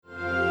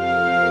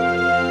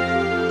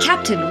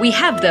Captain, we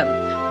have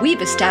them!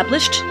 We've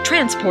established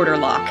Transporter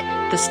Lock,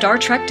 the Star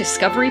Trek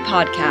Discovery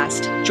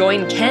podcast.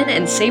 Join Ken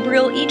and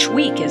Sabriel each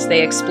week as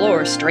they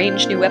explore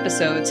strange new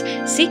episodes,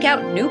 seek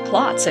out new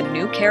plots and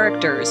new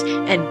characters,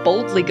 and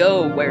boldly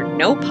go where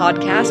no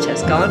podcast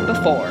has gone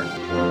before.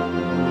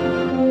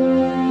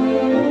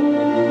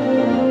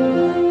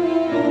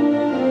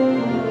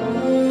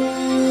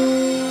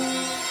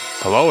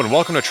 Hello and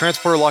welcome to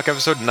Transporter Lock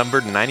episode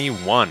number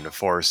 91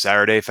 for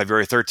Saturday,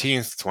 February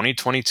 13th,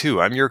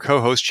 2022. I'm your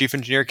co-host, Chief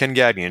Engineer Ken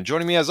Gagne, and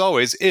joining me as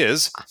always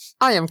is...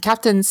 I am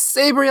Captain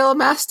Sabriel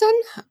Maston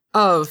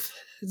of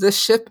the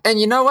ship, and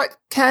you know what,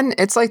 Ken?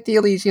 It's like the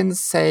Elysians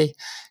say,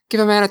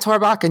 give a man a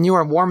Torbach and you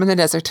are warm in the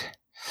desert.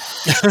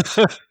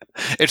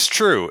 It's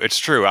true.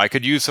 I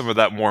could use some of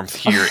that warmth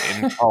here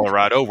in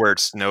Colorado, where it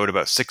snowed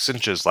about 6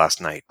 inches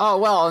last night. Oh,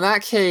 well, in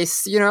that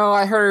case,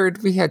 I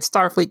heard we had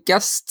Starfleet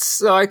guests,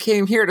 so I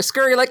came here to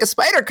scurry like a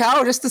spider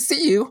cow just to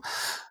see you.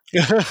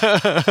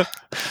 But,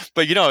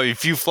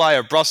 if you fly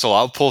at Brussels,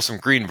 I'll pull some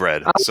green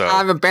bread. So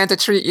I'm a banta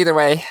treat either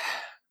way.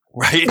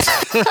 Right?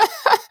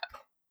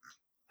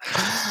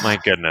 My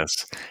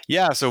goodness.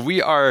 Yeah, so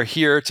we are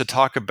here to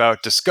talk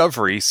about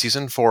Discovery,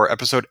 Season 4,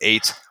 Episode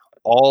 8,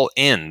 All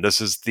In.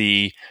 This is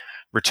the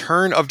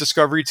return of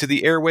Discovery to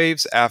the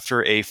airwaves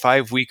after a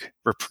 5-week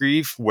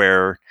reprieve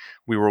where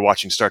we were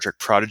watching Star Trek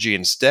Prodigy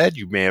instead.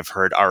 You may have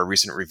heard our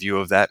recent review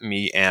of that,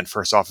 me and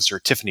First Officer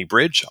Tiffany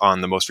Bridge on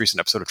the most recent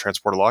episode of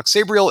Transporter Lock.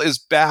 Sabriel is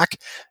back,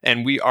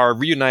 and we are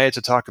reunited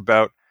to talk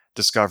about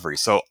Discovery.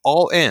 So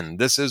All In,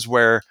 this is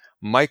where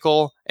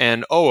Michael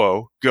and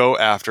Oo go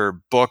after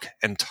Book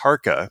and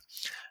Tarka.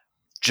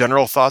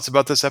 General thoughts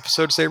about this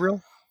episode,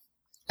 Sabriel?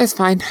 It's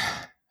fine.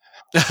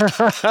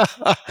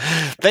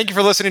 Thank you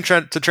for listening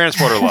to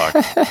Transporter Lock.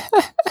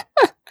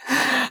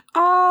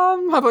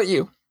 How about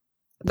you?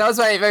 That was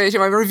my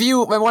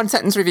review, my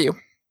one-sentence review.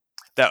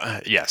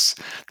 Yes,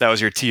 that was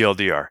your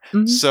TLDR.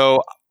 Mm-hmm.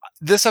 So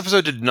this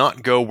episode did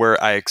not go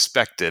where I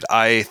expected.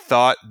 I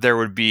thought there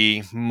would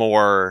be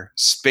more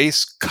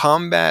space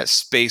combat,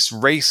 space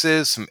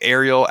races, some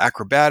aerial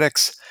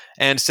acrobatics,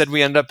 and instead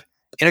we end up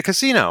in a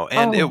casino.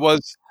 And It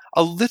was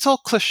a little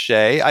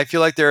cliche. I feel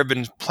like there have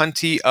been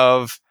plenty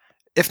of,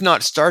 if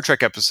not Star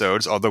Trek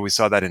episodes, although we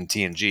saw that in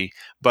TNG,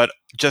 but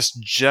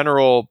just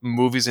general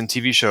movies and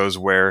TV shows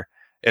where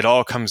it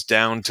all comes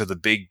down to the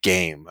big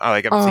game.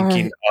 I'm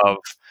thinking of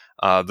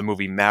the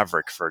movie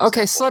Maverick, for example.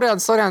 Okay, slow down.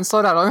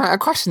 I have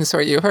questions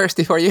for you first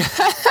before you...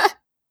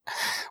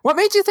 What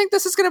made you think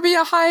this is going to be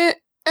a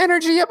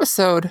high-energy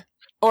episode?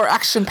 Or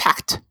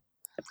action-packed?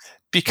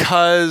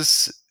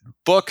 Because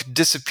Book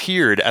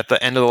disappeared at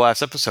the end of the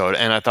last episode,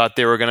 and I thought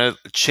they were going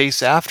to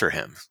chase after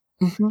him.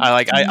 Mm-hmm.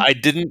 I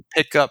didn't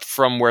pick up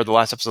from where the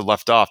last episode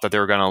left off that they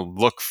were going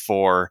to look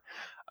for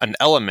an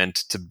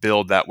element to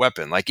build that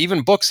weapon. Like,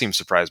 even Book seemed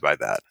surprised by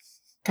that.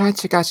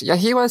 Gotcha. Yeah,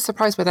 he was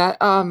surprised by that.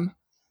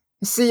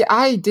 See,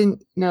 I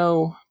didn't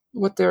know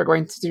what they were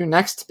going to do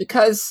next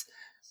because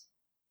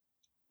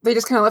they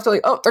just kind of left it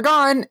like, oh, they're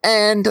gone.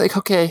 And like,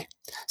 okay,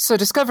 so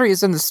Discovery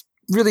has done this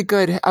really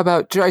good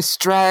about just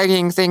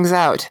dragging things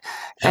out.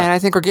 Yeah. And I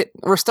think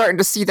we're starting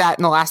to see that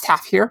in the last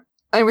half here.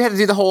 And we had to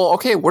do the whole,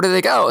 okay, where do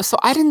they go? So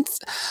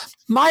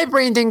my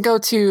brain didn't go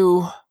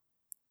to,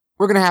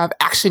 we're going to have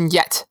action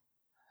yet.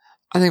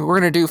 I think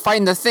we're going to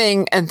find the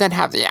thing and then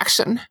have the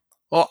action.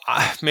 Well,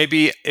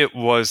 maybe it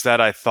was that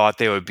I thought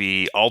they would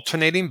be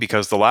alternating,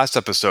 because the last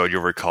episode,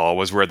 you'll recall,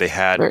 was where they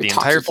had the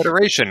entire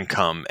Federation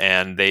come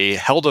and they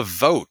held a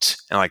vote.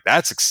 And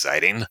that's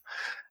exciting.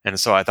 And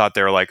so I thought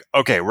they were like,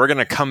 okay, we're going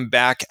to come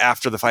back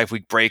after the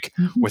 5-week break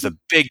with a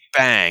big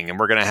bang, and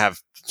we're going to have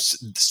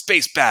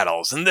space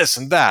battles and this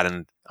and that.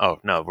 And oh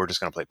no, we're just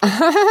going to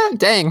play.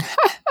 Dang.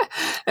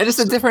 It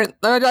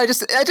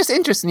just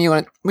interested me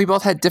when we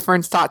both had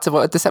different thoughts of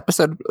what this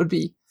episode would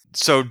be.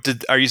 So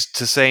are you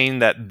saying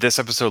that this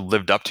episode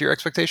lived up to your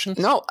expectations?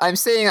 No, I'm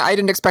saying I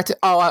didn't expect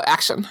all-out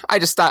action. I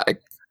just thought,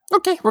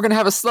 okay, we're going to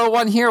have a slow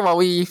one here while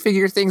we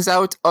figure things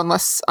out,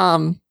 unless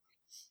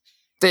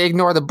they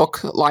ignore the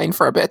Book line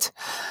for a bit.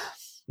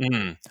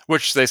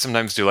 Which they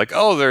sometimes do. Like,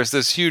 oh, there's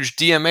this huge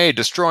DMA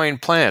destroying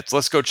planets.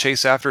 Let's go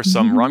chase after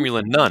some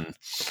Romulan nun.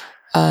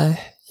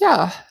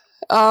 Yeah.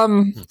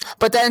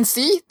 But then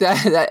see,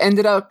 that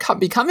ended up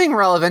becoming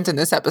relevant in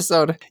this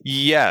episode.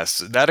 Yes,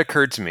 that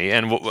occurred to me,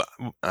 and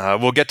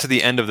we'll get to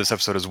the end of this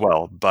episode as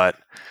well. But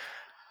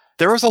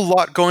there was a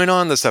lot going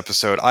on this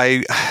episode.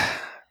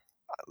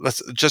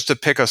 Just to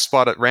pick a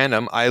spot at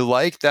random, I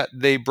like that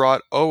they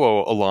brought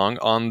Oo along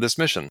on this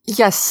mission.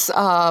 Yes,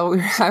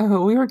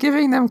 we were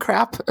giving them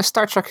crap,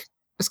 Star Trek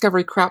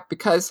Discovery crap,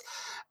 because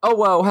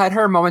Oo had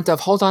her moment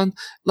of, hold on,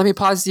 let me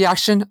pause the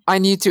action. I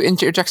need to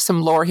interject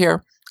some lore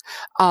here.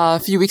 A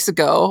few weeks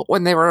ago,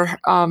 when they were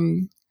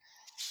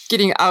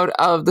getting out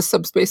of the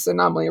subspace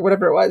anomaly or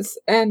whatever it was,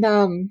 and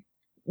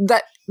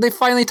that they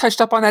finally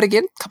touched up on that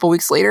again a couple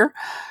weeks later,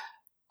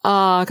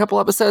 a couple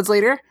episodes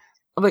later.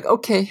 I'm like,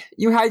 okay,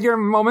 you had your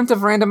moment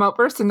of random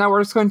outburst, and now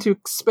we're just going to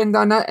spend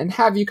on that and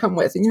have you come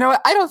with. And you know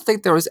what? I don't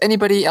think there was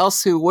anybody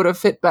else who would have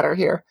fit better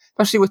here,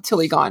 especially with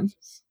Tilly gone.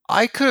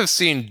 I could have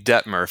seen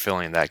Detmer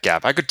filling that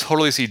gap. I could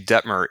totally see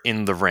Detmer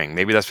in the ring.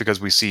 Maybe that's because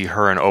we see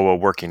her and Owo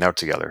working out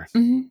together.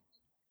 Mm-hmm.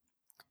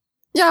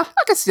 Yeah,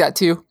 I can see that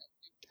too.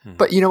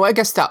 But I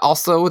guess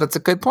that's a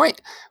good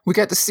point. We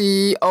got to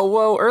see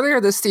Owo earlier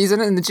this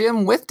season in the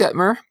gym with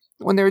Detmer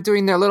when they were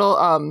doing their little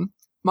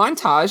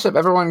montage of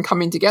everyone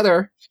coming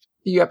together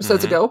a few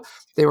episodes ago.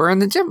 They were in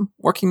the gym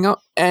working out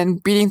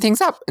and beating things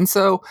up. And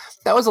so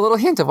that was a little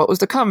hint of what was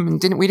to come,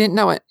 and we didn't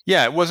know it.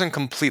 Yeah, it wasn't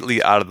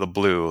completely out of the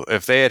blue.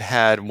 If they had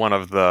had one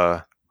of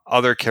the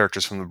other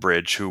characters from the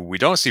bridge who we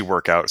don't see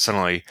work out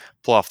suddenly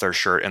pull off their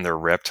shirt and they're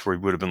ripped, we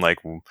would have been like,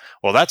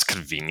 well, that's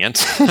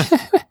convenient.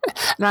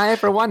 And I,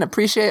 for one,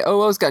 appreciate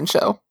Owo's gun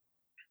show.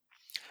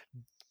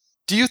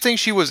 Do you think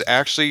she was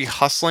actually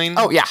hustling?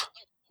 Oh, yeah.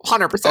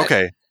 100%.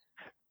 Okay.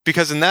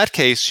 Because in that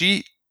case,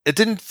 it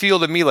didn't feel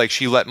to me like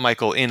she let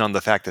Michael in on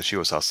the fact that she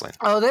was hustling.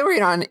 Oh, they were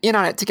in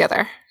on it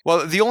together.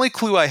 Well, the only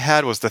clue I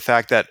had was the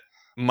fact that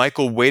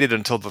Michael waited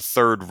until the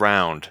third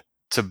round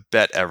to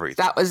bet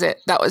everything. That was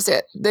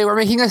it. They were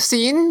making a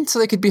scene so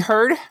they could be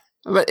heard,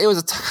 but it was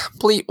a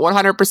complete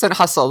 100%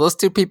 hustle. Those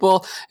two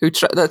people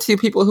the two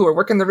people who were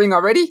working the ring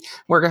already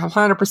were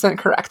 100%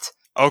 correct.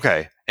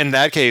 Okay. In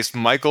that case,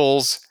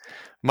 Michael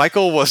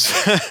was,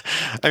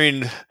 I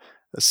mean,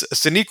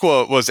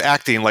 Sonequa was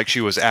acting like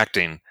she was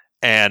acting,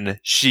 and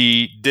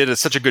she did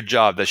such a good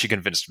job that she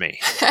convinced me.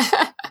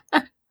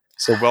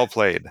 So well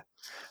played.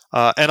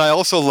 And I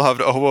also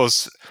loved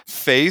Owo's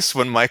face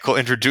when Michael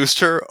introduced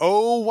her.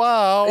 Oh,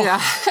 wow.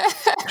 Yeah.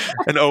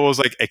 And Owo was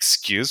like,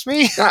 excuse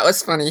me? That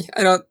was funny.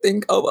 I don't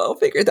think Owo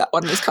figured that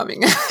one was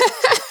coming.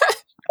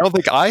 I don't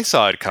think I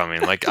saw it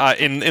coming. Like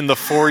in the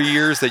 4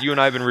 years that you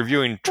and I have been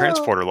reviewing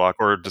Transporter Lock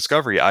or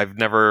Discovery, it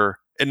never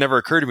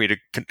occurred to me to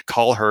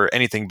call her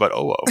anything but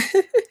Owo.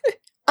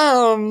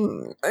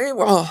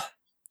 Well,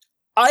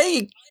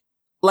 I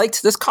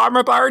liked this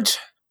Karma Barge.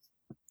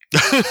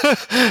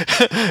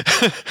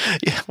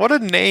 Yeah, what a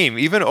name.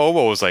 Even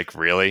Owo was like,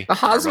 really?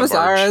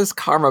 Hazmazara's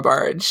Karma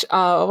Barge.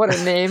 What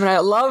a name. And I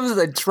love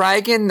the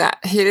dragon that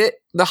hit it,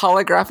 the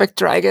holographic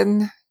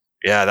dragon.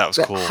 Yeah, that was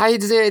that cool.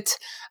 Hides it.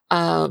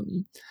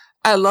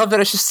 I love that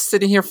it's just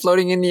sitting here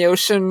floating in the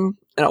ocean,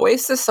 an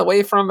oasis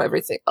away from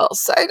everything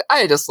else.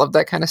 I just love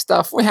that kind of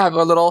stuff. We have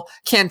a little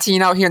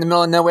canteen out here in the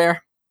middle of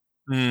nowhere.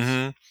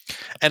 Mm-hmm.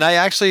 And I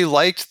actually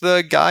liked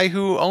the guy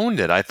who owned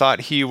it. I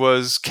thought he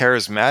was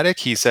charismatic.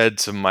 He said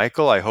to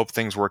Michael, I hope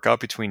things work out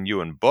between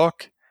you and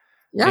Book.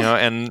 Yeah.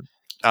 And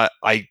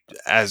I,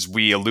 as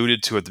we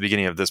alluded to at the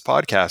beginning of this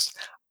podcast,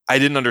 I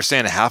didn't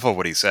understand half of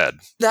what he said.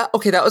 That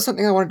was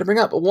something I wanted to bring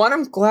up. One,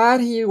 I'm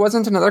glad he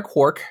wasn't another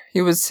Quark.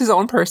 He was his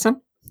own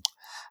person.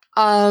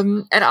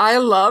 And I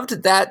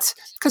loved that,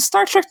 because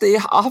Star Trek, they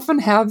often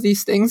have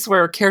these things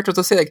where characters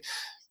will say, like,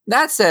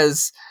 that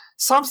says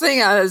something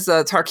as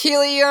a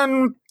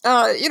Tarkelian,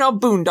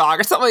 boondog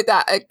or something like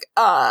that. Like,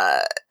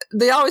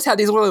 they always have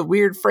these really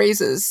weird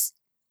phrases,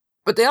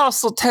 but they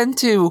also tend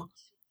to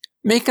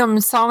make them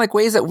sound like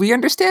ways that we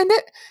understand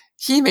it.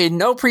 He made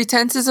no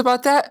pretenses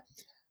about that.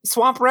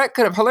 Swamp Rat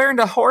could have learned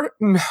to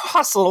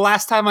hustle the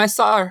last time I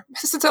saw her,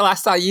 since I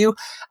last saw you.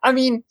 I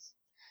mean,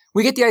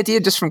 we get the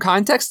idea just from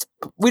context.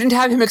 We didn't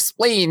have him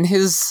explain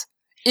his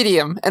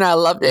idiom, and I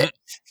loved it.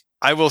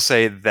 I will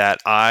say that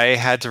I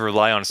had to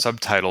rely on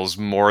subtitles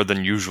more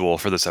than usual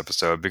for this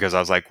episode because I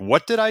was like,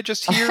 what did I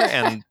just hear?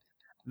 And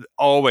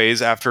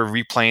always after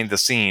replaying the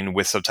scene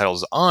with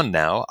subtitles on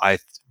now, I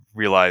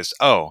realized,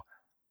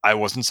 I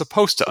wasn't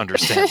supposed to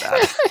understand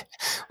that.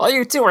 Well,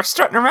 you two are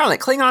strutting around like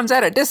Klingons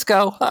at a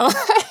disco.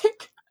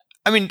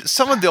 I mean,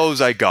 some of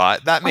those I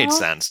got. That made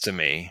sense to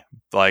me.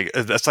 Like,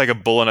 that's like a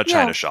bull in a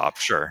china shop,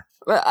 sure.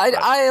 But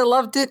I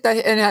loved it,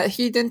 and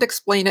he didn't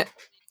explain it.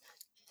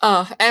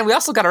 And we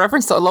also got a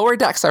reference to Lower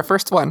Decks, our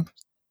first one.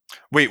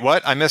 Wait,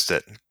 what? I missed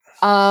it.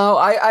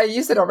 I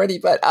used it already,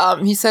 but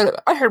he said,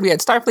 I heard we had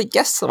Starfleet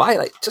guests, so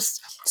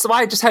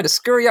I just had to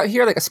scurry out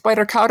here like a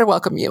spider cow to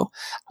welcome you.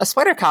 A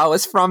spider cow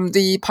is from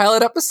the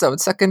pilot episode,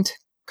 Second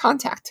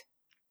Contact.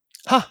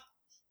 Huh.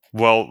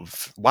 Well,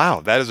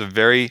 wow, that is a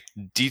very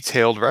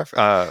detailed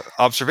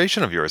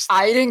observation of yours.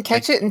 I didn't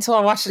catch it until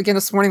I watched it again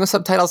this morning with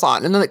subtitles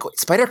on, and then like,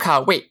 spider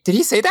cow, wait, did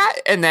he say that?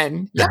 And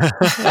then, yeah.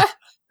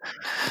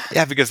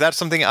 Yeah, because that's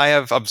something I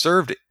have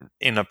observed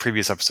in a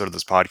previous episode of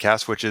this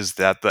podcast, which is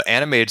that the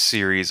animated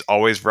series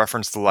always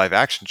reference the live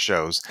action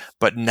shows,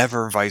 but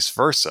never vice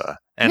versa.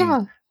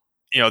 And,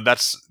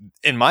 that's,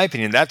 in my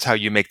opinion, that's how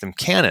you make them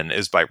canon,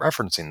 is by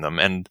referencing them.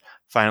 And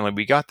finally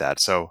we got that.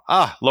 So,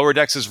 Lower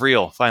Decks is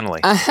real,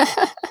 finally.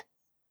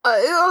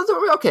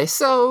 Okay,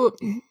 so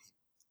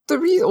the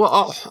reason.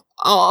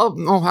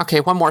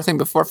 Okay. One more thing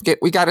before I forget.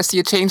 We got to see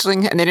a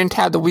changeling, and they didn't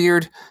have the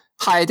weird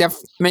high def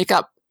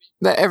makeup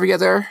that every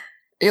other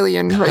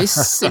alien race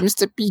seems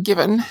to be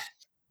given.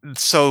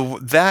 So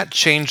that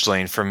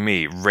changeling for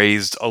me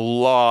raised a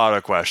lot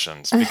of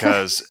questions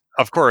because,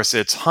 of course,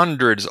 it's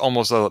hundreds,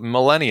 almost a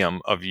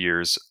millennium of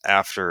years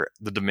after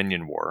the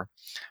Dominion War.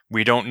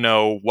 We don't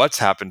know what's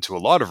happened to a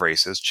lot of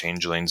races,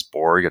 changelings,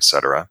 Borg,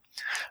 etc.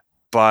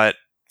 But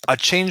a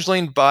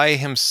changeling by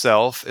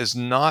himself is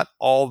not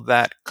all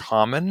that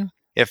common.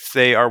 If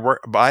they are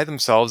by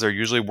themselves, they're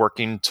usually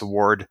working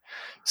toward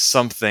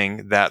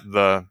something that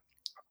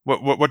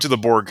what do the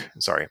Borg?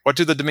 Sorry, what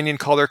do the Dominion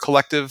call their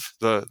collective?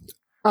 The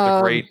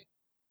great.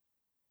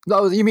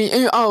 Oh, you mean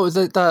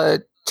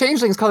the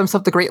changelings call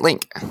themselves the Great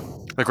Link.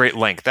 The Great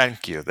Link.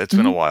 Thank you. It's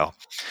been a while.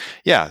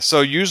 Yeah.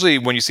 So usually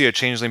when you see a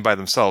changeling by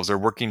themselves, they're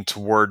working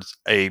towards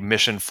a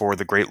mission for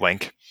the Great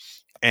Link,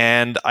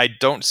 and I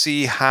don't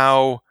see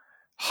how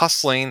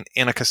hustling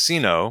in a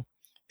casino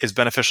is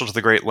beneficial to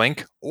the Great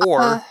Link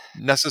or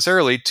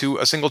necessarily to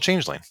a single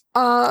changeling.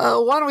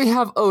 One, we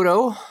have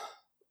Odo.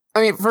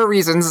 I mean, for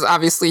reasons,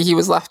 obviously he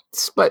was left,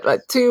 but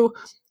two,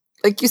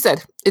 like you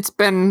said, it's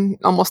been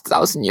almost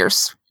 1,000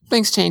 years.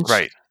 Things change.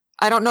 Right.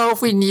 I don't know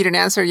if we need an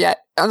answer yet,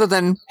 other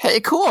than, hey,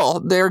 cool,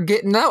 they're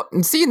getting out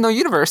and seeing the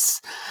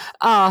universe.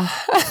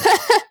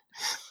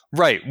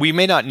 Right. We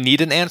may not need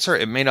an answer.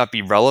 It may not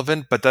be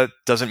relevant, but that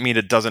doesn't mean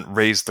it doesn't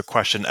raise the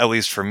question, at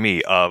least for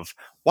me, of,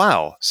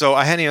 wow, so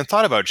I hadn't even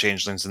thought about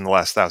changelings in the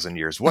last 1,000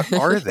 years. What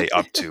are they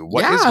up to?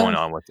 What is going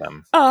on with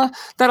them?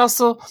 That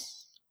also...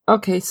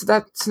 Okay, so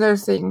that's another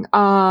thing.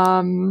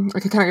 I'm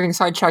kind of getting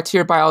sidetracked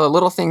here by all the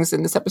little things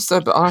in this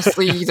episode, but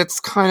honestly, that's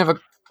kind of a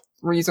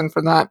reason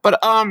for that. But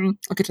I'll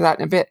get to that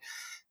in a bit.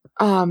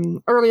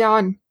 Early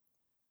on,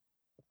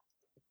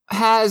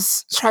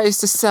 Haz tries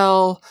to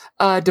sell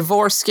a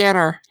Devore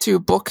scanner to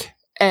Book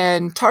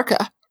and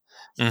Tarka.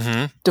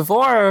 Mm-hmm.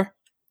 Devore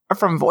are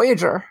from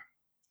Voyager.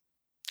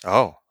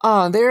 Oh.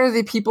 They're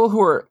the people who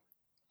were...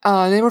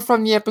 they were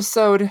from the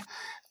episode...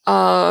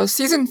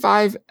 season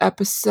 5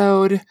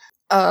 episode...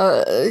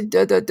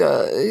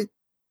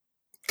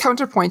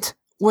 Counterpoint,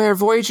 where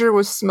Voyager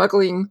was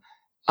smuggling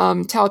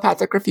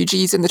telepathic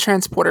refugees in the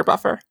transporter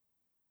buffer.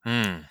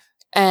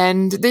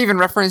 And they even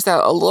referenced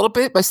that a little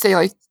bit by saying,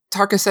 like,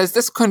 Tarka says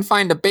this couldn't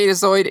find a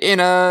Betazoid in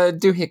a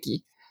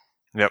doohickey.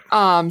 Yep.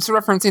 So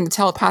referencing the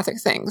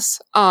telepathic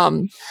things.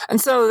 And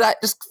so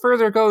that just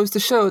further goes to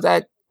show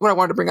that what I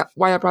wanted to bring up,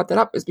 why I brought that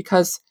up, is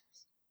because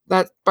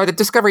that by the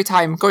Discovery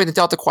time, going to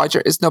Delta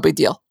Quadrant is no big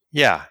deal.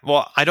 Yeah,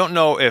 well, I don't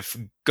know if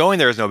going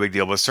there is no big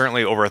deal, but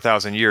certainly over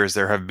 1,000 years,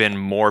 there have been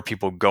more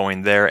people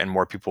going there and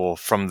more people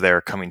from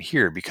there coming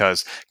here,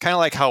 because kind of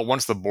like how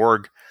once the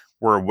Borg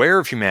were aware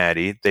of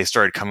humanity, they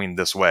started coming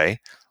this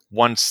way.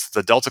 Once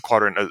the Delta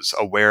Quadrant is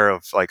aware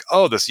of, like,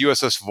 oh, this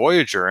USS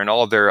Voyager and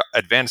all of their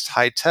advanced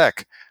high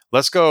tech,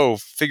 let's go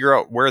figure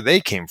out where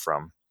they came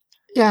from.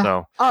 Yeah.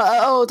 So,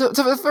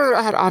 to further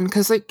add on,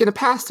 because like in the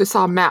past, I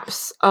saw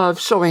maps of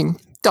showing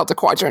Delta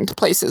Quadrant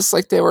places,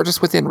 like they were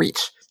just within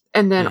reach.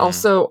 And then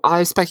also,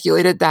 I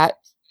speculated that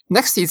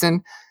next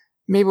season,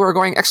 maybe we're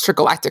going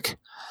extragalactic.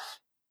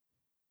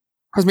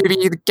 Because maybe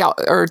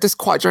this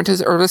quadrant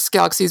or this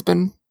galaxy has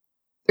been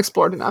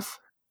explored enough.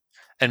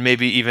 And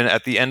maybe even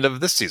at the end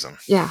of this season.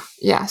 Yeah.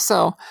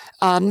 So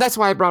that's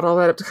why I brought all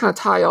that up, to kind of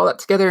tie all that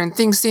together. And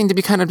things seem to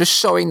be kind of just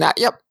showing that,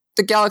 yep,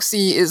 the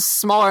galaxy is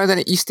smaller than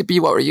it used to be,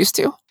 what we're used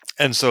to.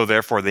 And so,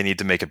 therefore, they need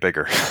to make it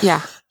bigger.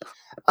 Yeah.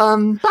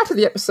 Back to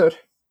the episode.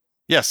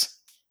 Yes.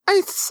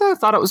 I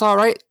thought it was all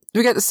right.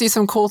 We got to see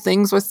some cool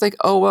things with, like,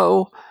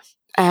 OO,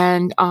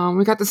 and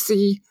we got to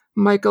see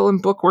Michael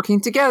and Book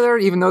working together,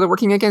 even though they're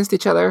working against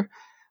each other.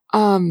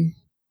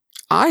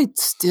 I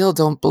still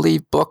don't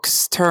believe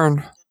Book's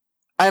turn.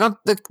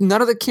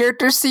 None of the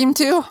characters seem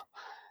to,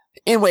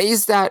 in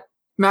ways that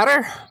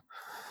matter.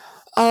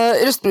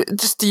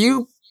 Just do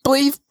you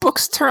believe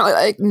Book's turn,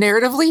 like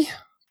narratively?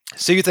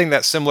 So you think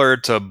that's similar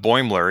to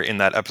Boimler in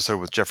that episode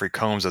with Jeffrey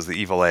Combs as the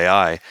evil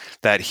AI,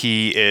 that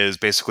he is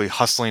basically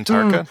hustling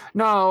Tarka?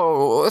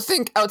 No,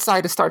 think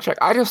outside of Star Trek.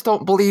 I just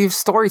don't believe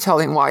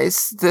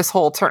storytelling-wise this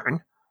whole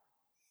turn.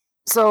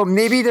 So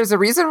maybe there's a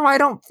reason why I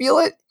don't feel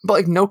it, but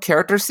like no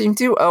characters seem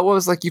to. Oh, it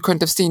was like, you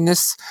couldn't have seen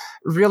this.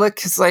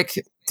 Rillak is like,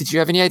 did you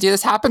have any idea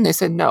this happened? They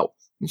said no.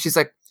 And she's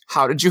like,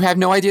 how did you have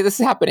no idea this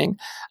is happening?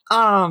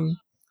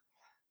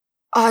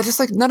 Just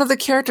like none of the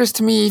characters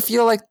to me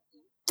feel like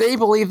they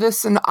believe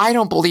this and I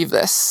don't believe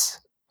this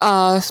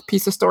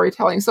piece of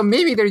storytelling. So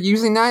maybe they're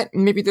using that,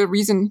 and maybe the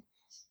reason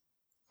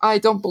I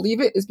don't believe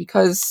it is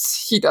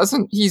because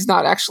he's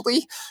not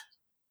actually.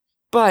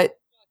 But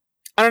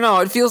I don't know,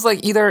 it feels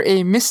like either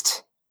it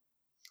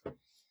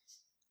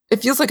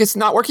feels like it's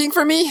not working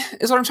for me,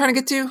 is what I'm trying to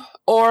get to,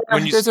 or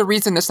there's a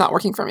reason it's not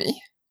working for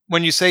me.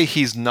 When you say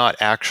he's not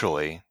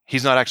actually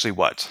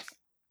what?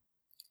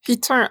 He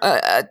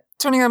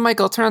turning on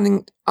Michael,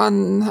 turning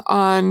on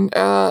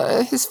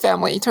his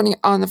family, turning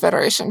on the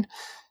Federation,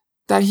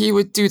 that he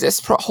would do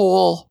this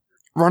whole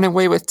run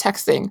away with tech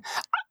thing.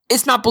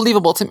 It's not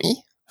believable to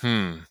me.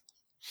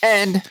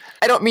 And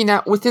I don't mean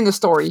that within the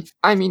story.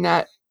 I mean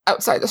that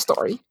outside the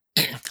story.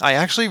 I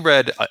actually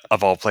read,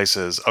 of all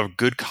places, a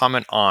good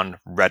comment on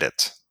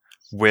Reddit,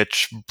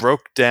 which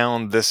broke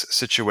down this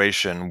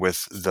situation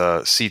with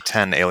the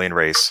C-10 alien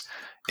race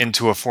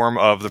into a form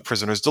of the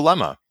prisoner's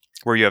dilemma,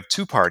 where you have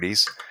two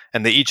parties,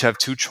 and they each have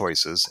two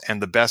choices,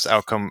 and the best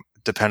outcome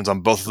depends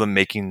on both of them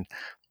making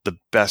the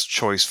best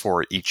choice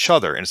for each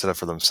other instead of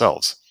for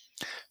themselves.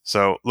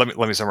 So let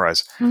me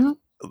summarize.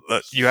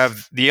 You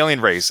have the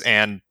alien race,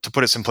 and to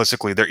put it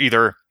simplistically, they're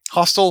either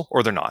hostile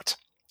or they're not.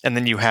 And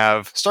then you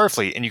have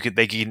Starfleet, and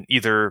they can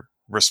either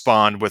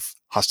respond with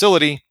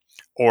hostility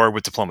or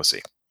with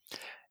diplomacy.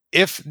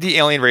 If the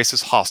alien race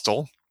is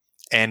hostile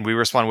and we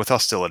respond with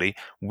hostility,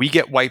 we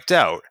get wiped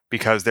out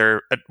because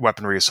their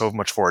weaponry is so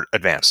much more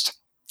advanced.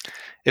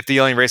 If the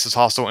alien race is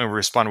hostile and we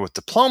respond with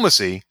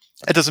diplomacy,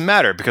 it doesn't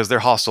matter because they're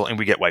hostile and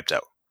we get wiped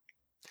out.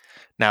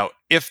 Now,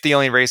 if the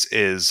alien race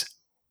is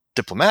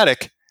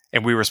diplomatic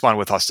and we respond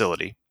with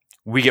hostility,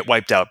 we get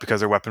wiped out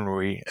because their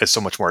weaponry is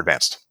so much more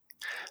advanced.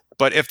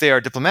 But if they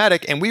are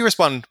diplomatic and we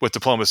respond with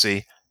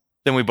diplomacy,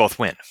 then we both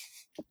win.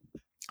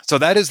 So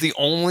that is the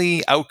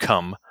only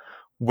outcome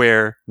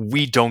where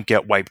we don't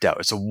get wiped out.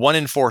 It's a 1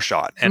 in 4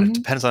 shot, and it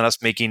depends on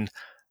us making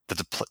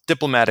the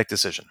diplomatic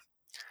decision.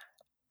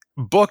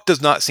 Book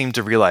does not seem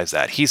to realize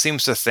that. He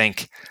seems to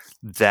think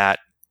that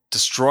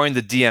destroying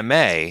the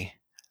DMA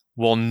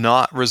will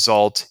not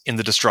result in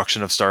the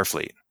destruction of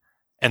Starfleet.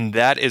 And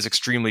that is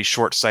extremely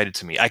short-sighted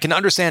to me. I can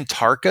understand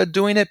Tarka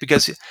doing it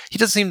because he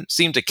doesn't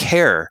seem to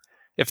care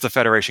if the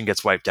Federation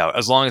gets wiped out,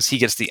 as long as he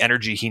gets the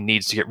energy he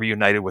needs to get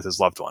reunited with his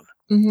loved one.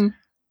 Mm-hmm.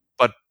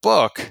 But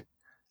Book,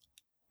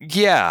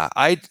 yeah,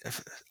 I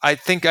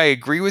think I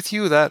agree with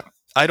you that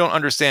I don't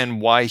understand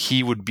why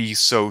he would be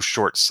so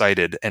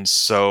short-sighted and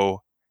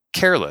so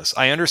careless.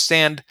 I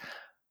understand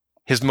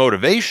his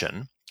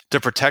motivation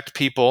to protect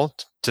people,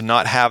 to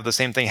not have the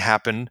same thing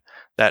happen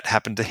that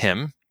happened to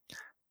him.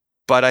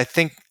 But I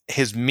think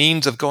his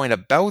means of going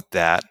about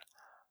that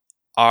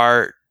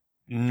are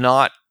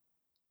not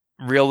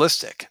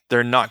realistic.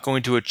 They're not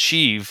going to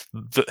achieve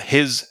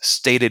his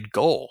stated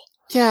goal.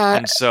 Yeah.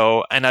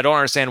 And I don't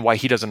understand why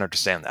he doesn't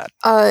understand that.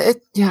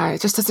 It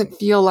just doesn't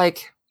feel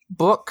like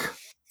Book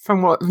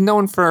from what we've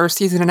known for a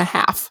season and a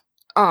half.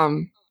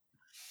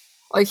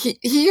 Like he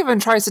even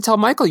tries to tell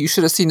Michael, you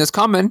should have seen this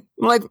coming.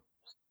 I'm like,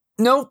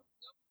 nope.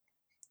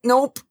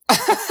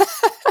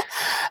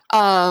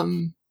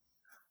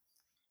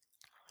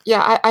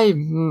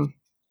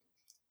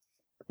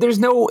 There's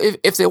no,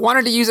 if they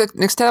wanted to use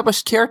an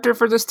established character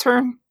for this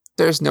turn,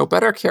 there's no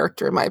better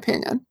character, in my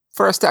opinion,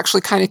 for us to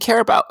actually kind of care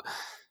about.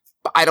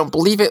 But I don't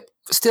believe it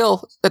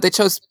still that they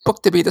chose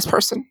Book to be this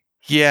person.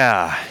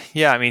 Yeah.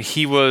 I mean,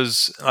 he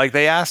was like,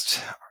 they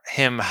asked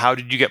him, how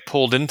did you get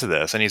pulled into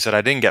this? And he said,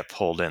 I didn't get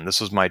pulled in.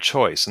 This was my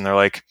choice. And they're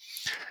like,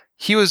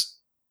 he was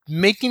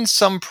making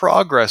some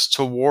progress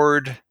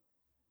toward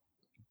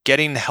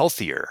getting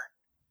healthier.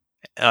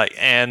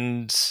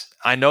 And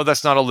I know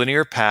that's not a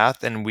linear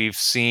path. And we've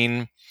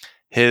seen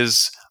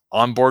his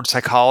onboard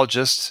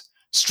psychologist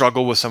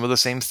struggle with some of the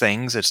same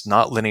things. It's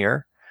not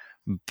linear,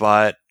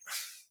 but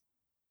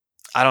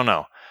I don't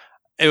know.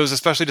 It was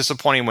especially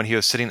disappointing when he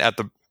was sitting at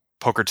the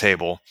poker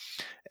table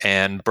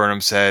and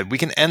Burnham said, we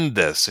can end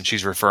this. And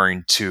she's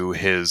referring to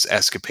his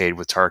escapade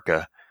with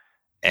Tarka.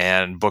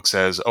 And Book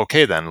says,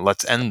 okay, then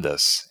let's end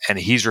this. And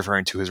he's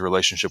referring to his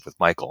relationship with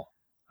Michael.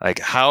 Like,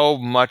 how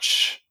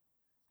much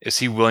is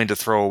he willing to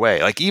throw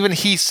away? Like, even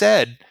he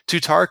said to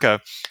Tarka,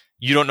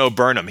 you don't know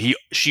Burnham.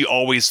 She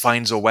always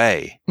finds a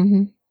way.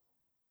 Mm-hmm.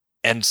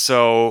 And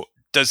so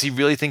does he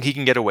really think he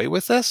can get away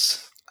with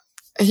this?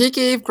 He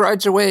gave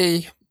Grudge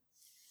away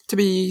to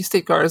be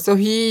state guard. So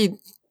he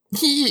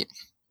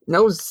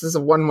knows this is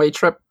a one-way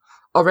trip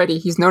already.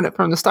 He's known it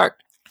from the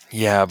start.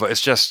 Yeah, but it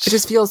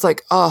just feels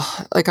like, are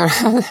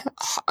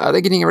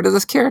they getting rid of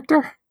this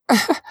character?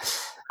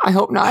 I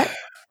hope not.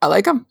 I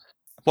like him.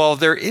 Well,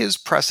 there is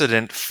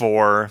precedent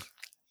for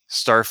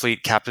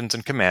Starfleet captains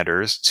and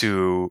commanders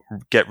to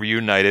get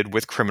reunited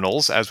with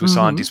criminals, as we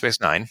saw in Deep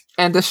Space Nine.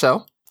 And this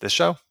show.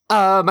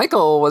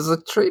 Michael was a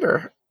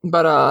traitor,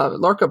 but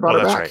Lorca brought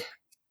her back.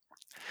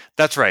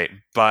 That's right,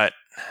 but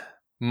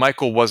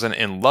Michael wasn't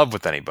in love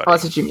with anybody. Oh,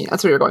 that's what you mean.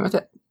 That's where you're going with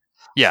it.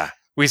 Yeah.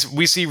 We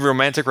see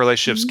romantic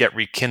relationships get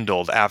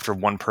rekindled after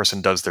one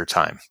person does their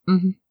time.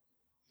 Mm-hmm.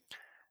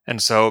 And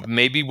so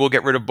maybe we'll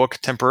get rid of Book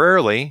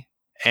temporarily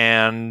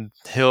and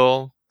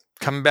he'll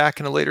come back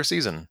in a later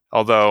season.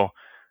 Although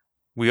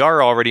we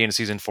are already in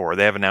season 4.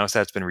 They have announced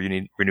that it's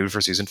been renewed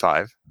for season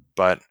 5.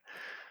 But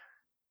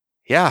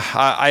yeah,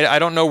 I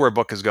don't know where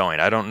Book is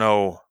going. I don't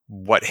know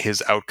what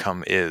his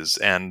outcome is.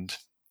 And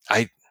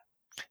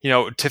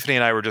Tiffany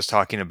and I were just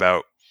talking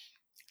about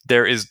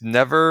there is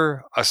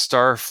never a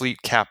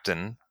Starfleet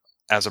captain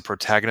as a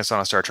protagonist on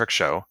a Star Trek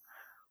show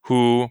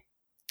who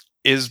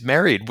is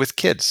married with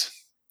kids.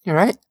 You're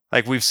right.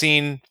 Like, we've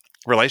seen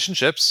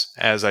relationships,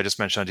 as I just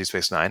mentioned on Deep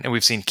Space Nine, and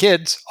we've seen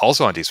kids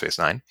also on Deep Space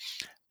Nine.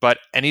 But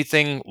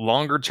anything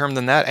longer term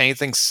than that,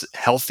 anything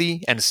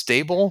healthy and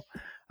stable,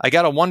 I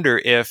gotta wonder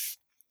if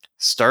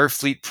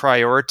Starfleet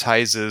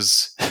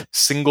prioritizes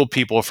single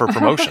people for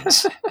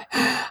promotions.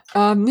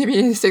 Maybe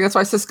you think that's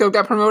why Cisco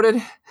got promoted.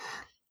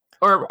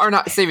 Or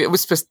not say it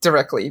was just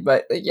directly,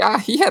 but yeah,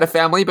 he had a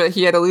family, but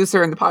he had to lose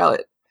her in the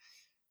pilot.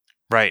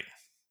 Right.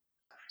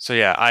 So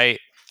yeah, I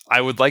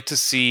would like to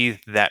see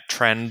that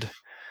trend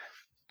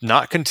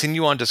not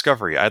continue on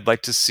Discovery. I'd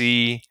like to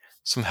see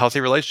some healthy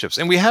relationships.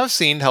 And we have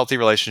seen healthy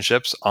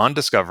relationships on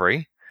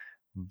Discovery,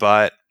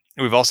 but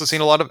we've also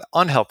seen a lot of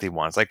unhealthy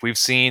ones. Like, we've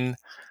seen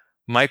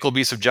Michael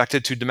be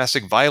subjected to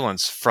domestic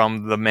violence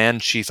from the man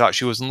she thought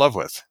she was in love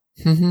with.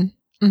 Mm-hmm.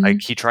 Mm-hmm.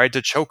 Like, he tried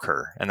to choke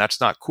her, and that's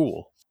not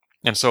cool.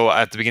 And so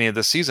at the beginning of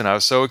this season, I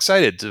was so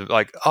excited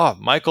to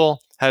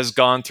Michael has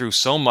gone through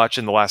so much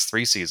in the last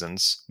 3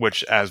 seasons,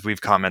 which, as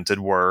we've commented,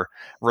 were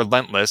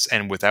relentless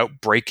and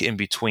without break in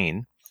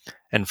between.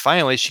 And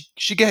finally,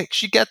 she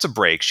gets a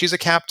break. She's a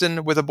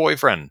captain with a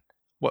boyfriend.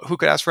 Who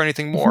could ask for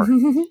anything more?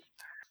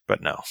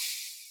 But no.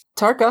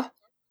 Tarka,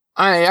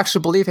 I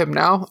actually believe him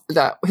now,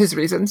 that his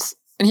reasons,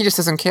 and he just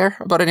doesn't care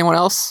about anyone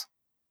else.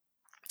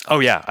 Oh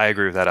yeah, I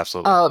agree with that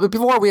absolutely. But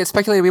before we had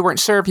speculated, we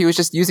weren't sure if he was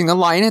just using a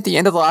line at the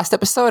end of the last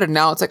episode, and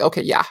now it's like,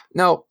 okay, yeah,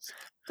 no,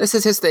 this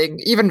is his thing.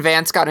 Even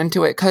Vance got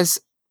into it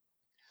because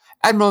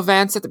Admiral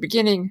Vance at the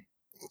beginning,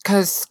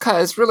 because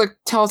really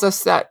tells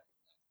us that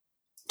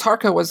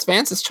Tarka was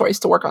Vance's choice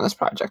to work on this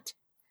project.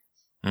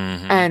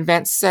 Mm-hmm. And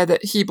Vance said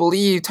that he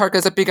believed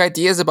Tarka had big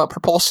ideas about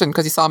propulsion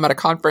because he saw him at a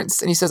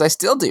conference, and he says, I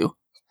still do.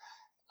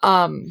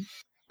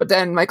 But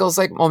then Michael's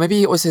like, well,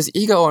 maybe it was his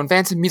ego, and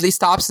Vance immediately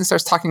stops and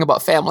starts talking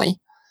about family.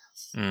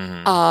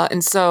 Mm-hmm.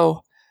 And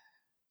so,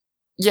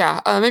 yeah,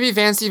 maybe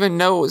Vance even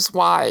knows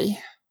why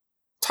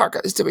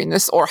Tarka is doing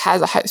this, or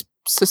has a high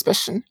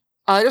suspicion.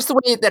 Just the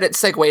way that it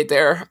segued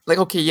there, like,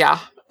 okay, yeah,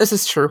 this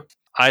is true.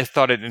 I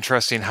thought it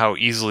interesting how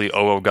easily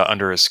Owo got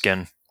under his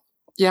skin.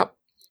 Yep.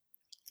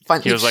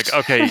 Fun. He was like,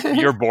 okay,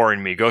 you're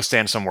boring me. Go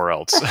stand somewhere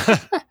else.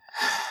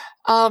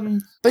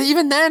 But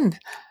even then,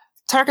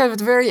 Tarka at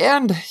the very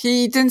end,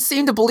 he didn't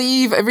seem to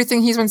believe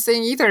everything he's been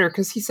saying either,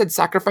 because he said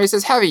sacrifice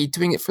is heavy.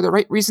 Doing it for the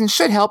right reason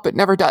should help. It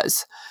never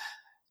does.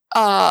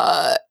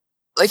 Like,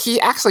 he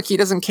acts like he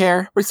doesn't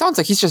care, but it sounds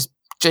like he's just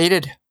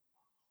jaded.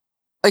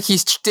 Like,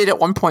 he's did at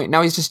one point,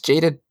 now he's just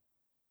jaded.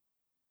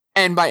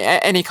 And by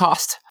any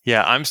cost.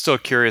 Yeah, I'm still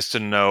curious to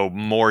know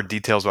more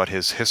details about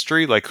his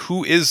history. Like,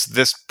 who is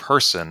this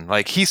person?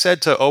 Like, he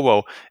said to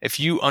Owo, if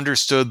you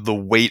understood the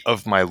weight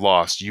of my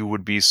loss, you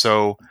would be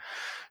so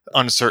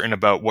uncertain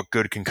about what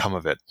good can come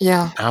of it.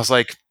 Yeah. And I was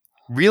like,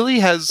 really?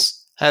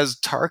 Has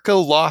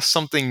Tarka lost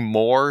something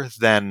more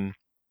than,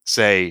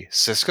 say,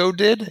 Sisko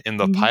did in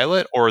the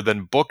pilot, or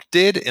than Book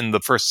did in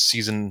the first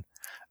season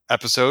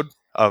episode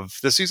of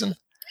this season?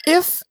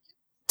 If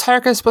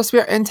Tarka is supposed to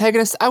be our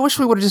antagonist, I wish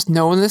we would have just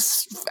known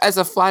this as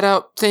a flat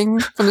out thing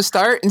from the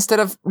start instead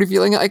of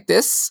revealing it like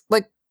this.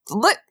 Like,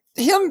 let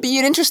him be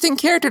an interesting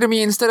character to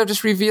me instead of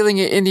just revealing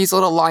it in these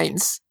little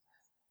lines.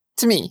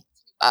 To me.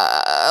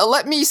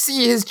 Let me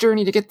see his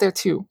journey to get there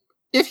too,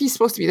 if he's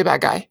supposed to be the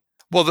bad guy.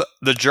 Well,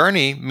 the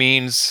journey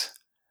means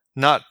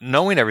not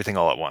knowing everything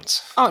all at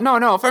once. Oh,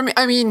 no. For me,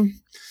 I mean,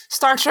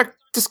 Star Trek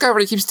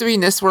Discovery keeps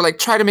doing this where, like,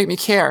 try to make me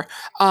care.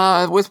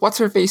 With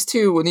What's-Her-Face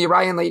 2 and the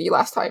Orion lady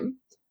last time,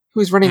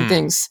 who's running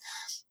things.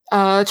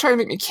 Try to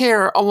make me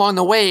care along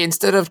the way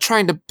instead of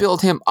trying to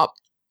build him up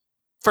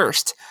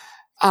first.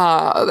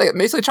 Like,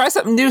 basically try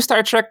something new,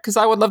 Star Trek, because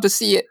I would love to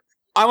see it.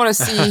 I want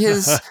to see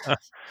his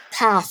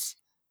path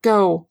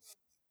go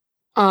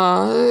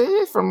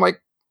from,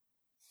 like,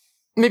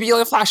 maybe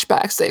like a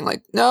flashback saying,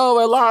 like, no,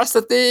 I lost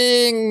the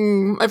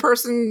thing. My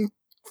person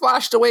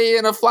flashed away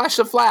in a flash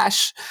of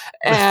flash.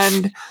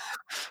 And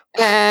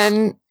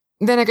then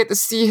I get to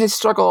see his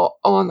struggle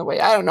along the way.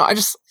 I don't know. I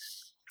just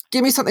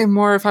give me something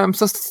more if I'm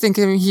supposed to think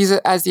of him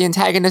as the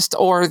antagonist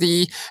or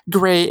the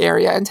gray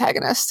area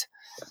antagonist.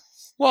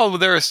 Well,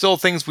 there are still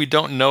things we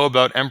don't know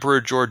about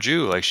Emperor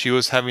Georgiou. Like, she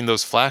was having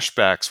those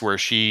flashbacks where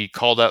she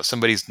called out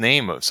somebody's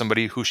name of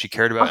somebody who she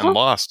cared about and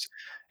lost.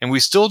 And we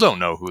still don't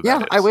know who that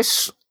is. Yeah, I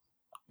wish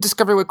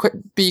Discovery would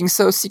quit being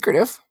so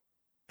secretive.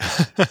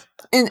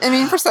 In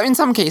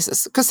some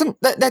cases. Because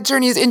that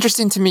journey is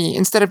interesting to me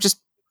instead of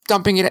just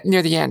dumping it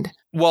near the end.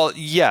 Well,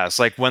 yes,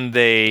 like when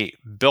they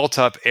built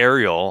up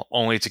Ariel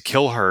only to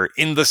kill her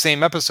in the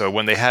same episode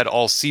when they had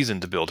all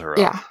season to build her up.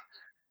 Yeah.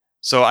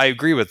 So I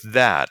agree with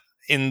that.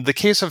 In the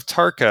case of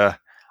Tarka,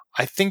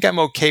 I think I'm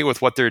okay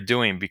with what they're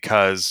doing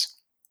because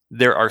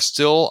there are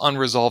still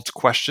unresolved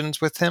questions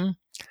with him,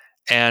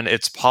 and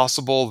it's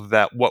possible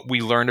that what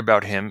we learned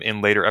about him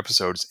in later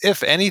episodes,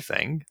 if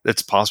anything,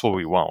 it's possible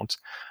we won't,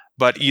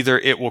 but either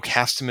it will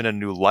cast him in a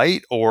new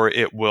light or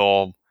it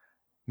will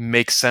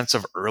make sense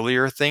of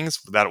earlier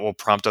things that will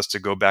prompt us to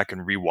go back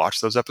and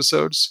rewatch those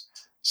episodes.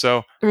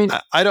 So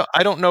I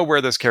don't know where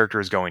this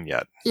character is going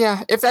yet.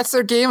 Yeah, if that's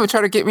their game, would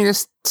try to get me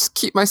to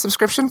keep my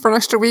subscription for an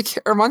extra week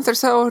or month or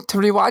so to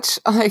rewatch.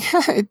 Like,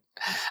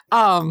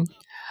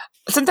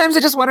 sometimes I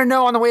just want to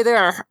know on the way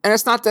there, and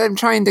it's not that I'm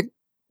trying to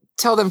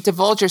tell them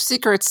divulge your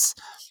secrets.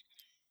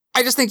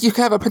 I just think you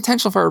have a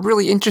potential for a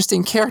really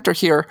interesting character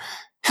here.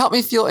 Help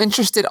me feel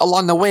interested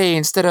along the way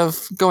instead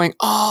of going,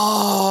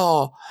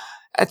 oh,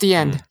 at the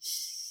end.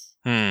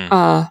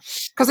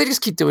 Because they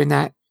just keep doing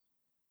that.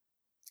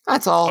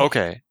 That's all.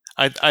 Okay.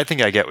 I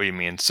think I get what you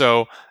mean.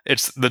 So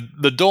it's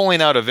the doling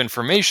out of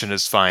information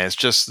is fine. It's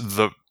just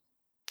the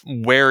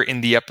where in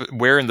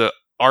the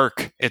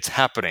arc it's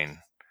happening.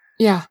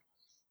 Yeah.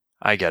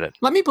 I get it.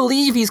 Let me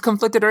believe he's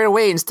conflicted right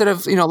away instead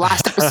of,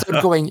 last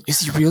episode going, is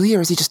he really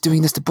or is he just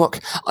doing this to Book?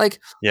 Like,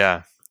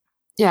 yeah.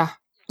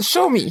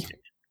 Show me.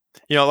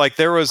 Like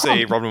there was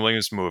a Robin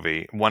Williams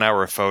movie, 1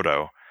 Hour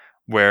Photo,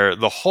 where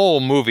the whole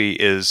movie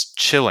is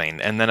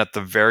chilling, and then at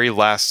the very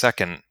last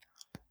second,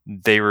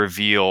 they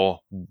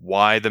reveal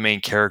why the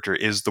main character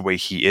is the way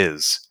he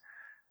is.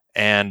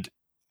 And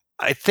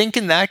I think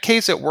in that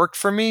case it worked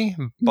for me,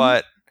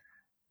 but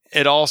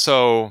it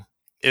also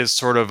is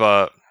sort of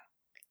a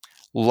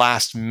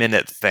last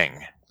minute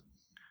thing.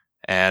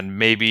 And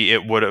maybe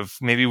we would have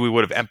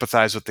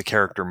empathized with the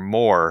character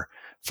more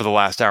for the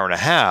last hour and a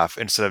half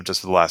instead of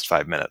just for the last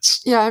 5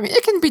 minutes. Yeah, I mean,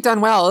 it can be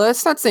done well.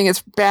 That's not saying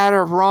it's bad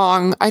or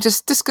wrong.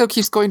 Disco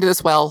keeps going to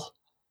this well.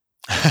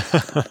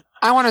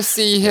 I want to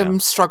see him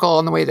struggle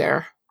on the way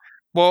there.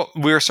 Well,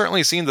 we're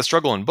certainly seeing the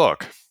struggle in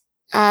book.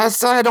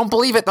 So I don't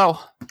believe it, though.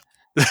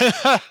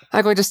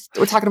 Like we're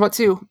talking about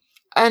too.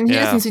 And he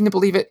doesn't seem to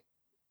believe it.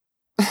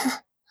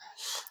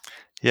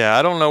 Yeah,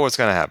 I don't know what's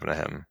going to happen to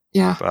him.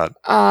 Yeah. But,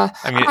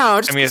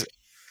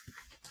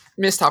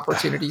 missed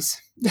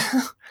opportunities.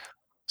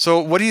 So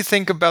what do you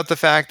think about the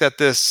fact that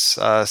this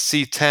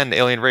C10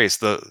 alien race,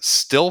 the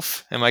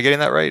Stilf, am I getting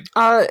that right?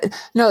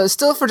 No, the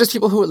Stilf are just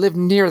people who live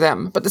near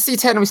them, but the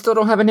C10, we still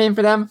don't have a name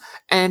for them.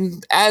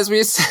 And as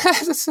we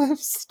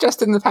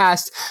suggested in the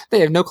past, they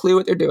have no clue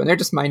what they're doing. They're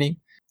just mining.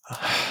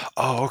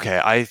 Oh,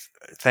 okay.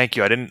 Thank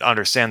you. I didn't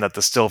understand that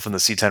the Stilf and the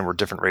C10 were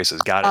different races.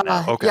 Got it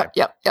now. Okay.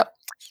 Yep.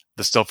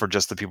 The Stilf are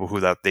just the people who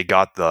they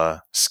got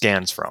the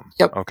scans from.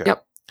 Yep. Okay.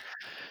 Yep.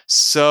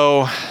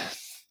 So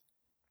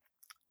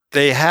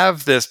they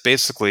have this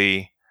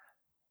basically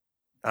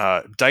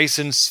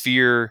Dyson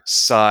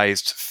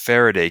sphere-sized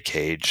Faraday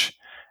cage,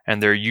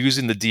 and they're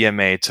using the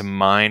DMA to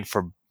mine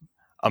for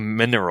a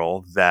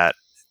mineral that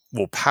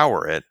will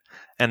power it.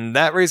 And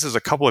that raises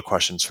a couple of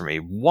questions for me.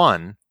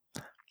 One,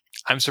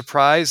 I'm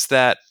surprised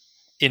that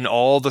in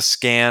all the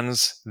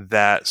scans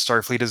that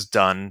Starfleet has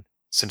done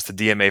since the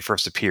DMA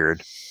first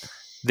appeared,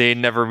 they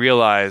never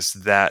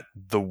realized that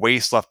the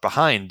waste left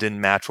behind didn't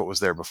match what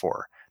was there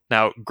before.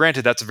 Now,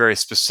 granted, that's a very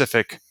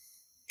specific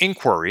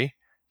inquiry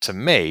to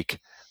make,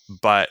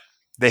 but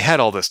they had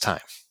all this time.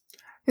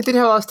 They did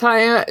have all this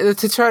time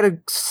to try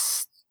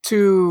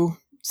to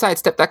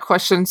sidestep that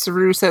question.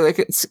 Saru said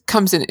it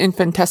comes in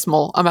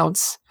infinitesimal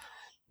amounts,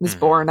 this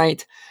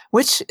boronite,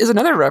 which is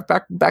another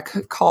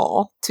back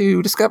call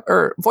to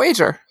discover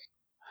Voyager.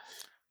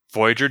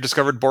 Voyager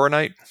discovered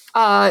boronite?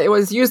 It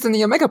was used in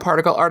the Omega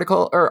Particle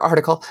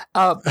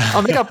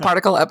Omega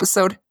Particle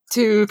episode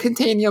to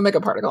contain the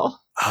Omega Particle.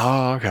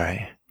 Oh,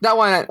 okay. That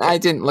one I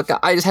didn't look up.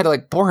 I just had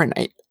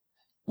boronite.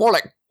 More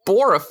like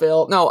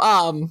borophyll. No,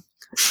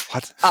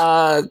 what?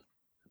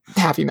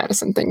 Happy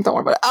medicine thing. Don't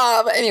worry about it.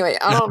 But anyway,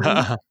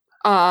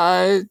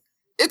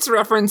 it's a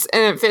reference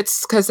and it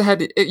fits because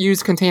it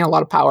used to contain a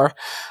lot of power.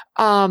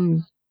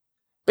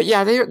 But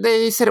yeah,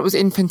 they said it was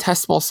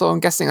infinitesimal, so I'm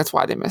guessing that's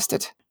why they missed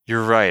it.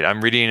 You're right.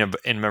 I'm reading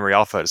in Memory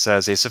Alpha. It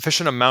says a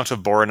sufficient amount of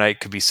boronite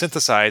could be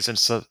synthesized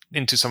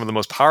into some of the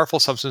most powerful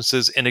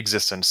substances in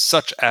existence,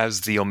 such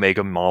as the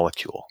Omega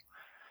molecule.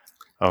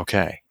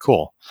 Okay,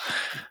 cool.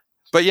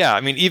 But yeah,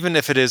 I mean, even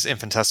if it is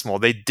infinitesimal,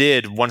 they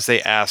did, once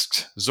they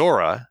asked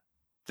Zora,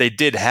 they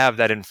did have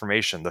that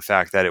information, the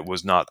fact that it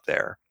was not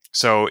there.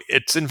 So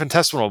it's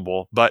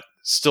infinitesimal, but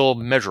still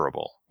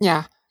measurable.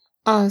 Yeah.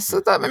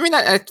 So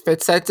that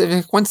fits.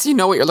 Once you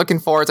know what you're looking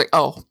for, it's like,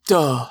 oh,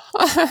 duh.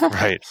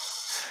 Right.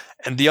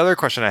 And the other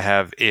question I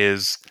have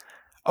is,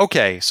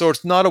 okay, so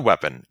it's not a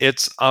weapon.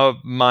 It's a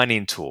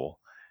mining tool.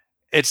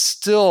 It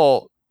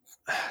still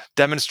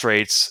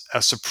demonstrates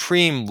a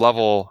supreme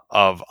level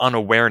of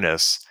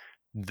unawareness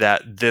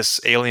that this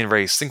alien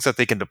race thinks that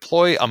they can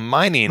deploy a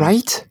mining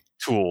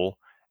tool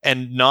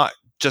and not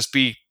just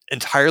be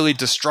entirely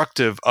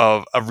destructive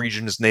of a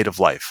region's native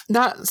life.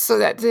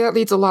 That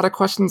leads a lot of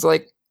questions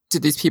like,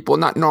 did these people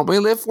not normally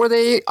live where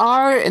they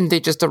are and they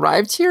just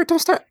arrived here to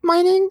start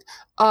mining?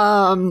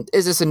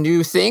 Is this a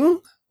new thing?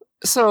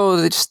 So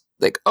they just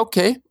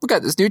okay, we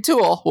got this new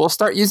tool. We'll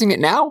start using it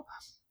now.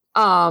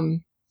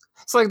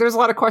 So there's a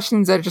lot of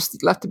questions that are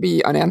just left to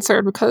be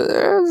unanswered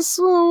because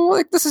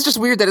this is just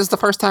weird that it's the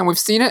first time we've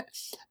seen it.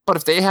 But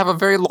if they have a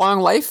very long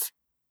life,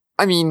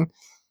 I mean,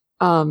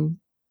 I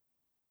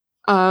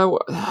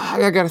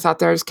got a thought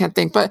there. I just can't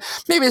think. But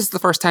maybe it's the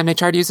first time they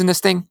tried using this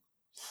thing.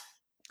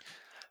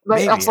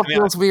 It also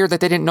feels weird that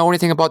they didn't know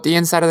anything about the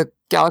inside of the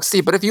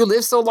galaxy. But if you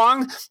live so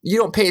long, you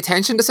don't pay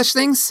attention to such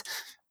things.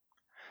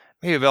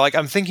 Maybe, but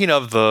I'm thinking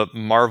of the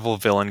Marvel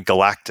villain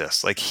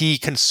Galactus. He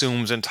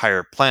consumes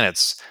entire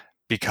planets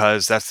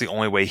because that's the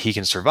only way he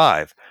can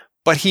survive.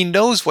 But he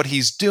knows what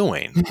he's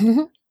doing.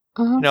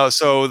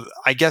 So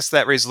I guess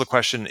that raises the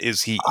question: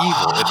 is he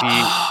evil? If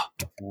he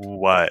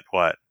what?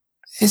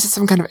 Is it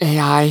some kind of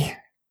AI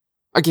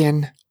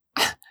again?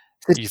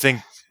 You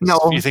think? No.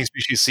 You think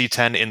species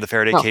C10 in the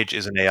Faraday cage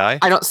is an AI?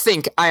 I don't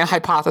think. I am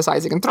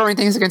hypothesizing and throwing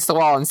things against the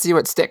wall and see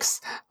what sticks.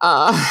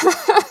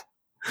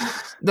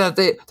 That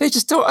they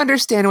just don't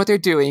understand what they're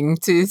doing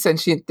to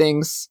sentient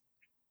things.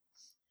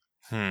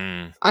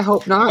 I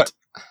hope not.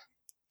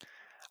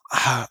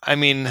 I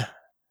mean,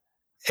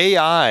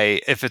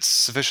 AI, if it's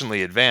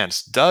sufficiently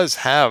advanced, does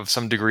have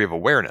some degree of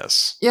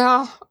awareness.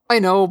 Yeah, I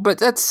know, but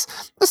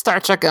that's the Star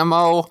Trek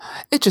MO.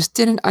 It just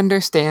didn't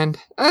understand.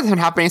 That's been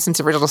happening since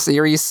the original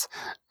series.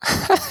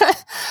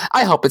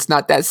 I hope it's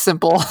not that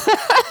simple.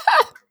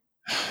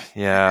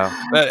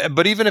 Yeah.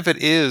 But even if it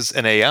is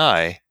an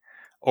AI,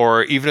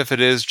 or even if it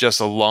is just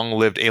a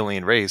long-lived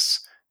alien race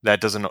that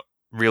doesn't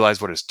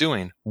realize what it's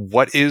doing,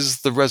 what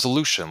is the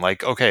resolution?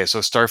 Like, okay, so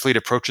Starfleet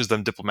approaches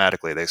them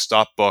diplomatically. They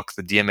stop Book,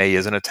 the DMA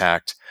isn't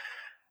attacked,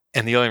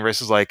 and the alien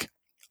race is like,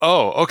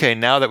 oh, okay,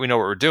 now that we know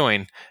what we're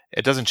doing,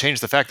 it doesn't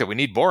change the fact that we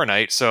need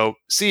boronite, so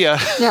see ya.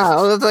 Yeah,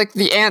 like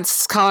the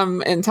ants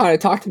come and try to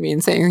talk to me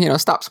and saying,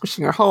 stop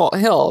squishing your hill.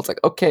 It's like,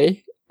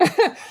 okay.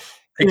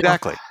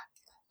 Exactly.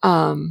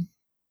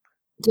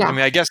 Yeah. I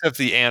mean, I guess if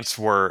the ants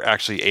were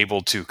actually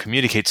able to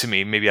communicate to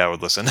me, maybe I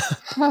would listen.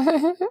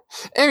 I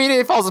mean,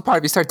 it falls apart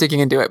if you start digging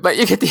into it, but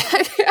you get the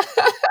idea.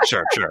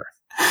 Sure.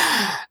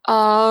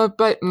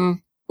 But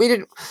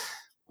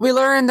we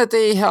learned that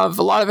they have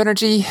a lot of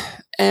energy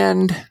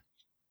and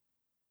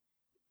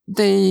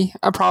they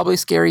are probably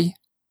scary.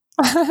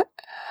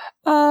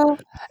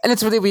 And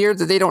it's really weird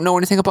that they don't know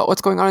anything about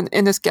what's going on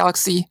in this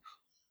galaxy.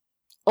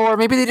 Or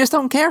maybe they just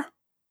don't care.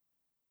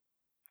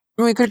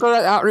 We could go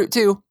that route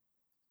too.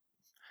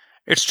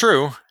 It's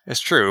true,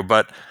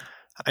 but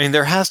I mean,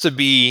 there has to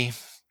be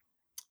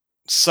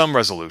some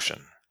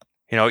resolution.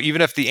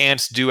 Even if the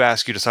ants do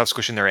ask you to stop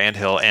squishing their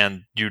anthill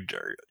and you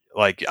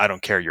like, I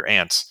don't care, you're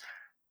ants,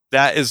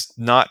 that is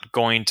not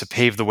going to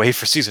pave the way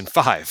for season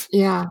 5.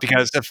 Yeah.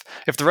 Because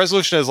if the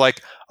resolution is like,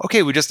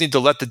 okay, we just need to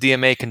let the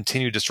DMA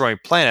continue destroying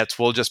planets,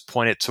 we'll just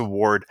point it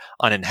toward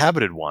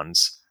uninhabited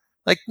ones.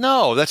 Like,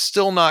 no, that's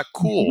still not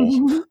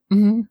cool.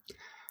 Mm-hmm.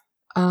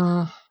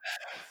 Yeah,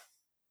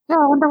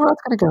 I wonder where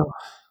that's going to go.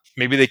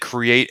 Maybe they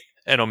create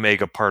an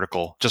Omega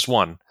particle, just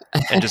one,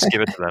 and just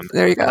give it to them.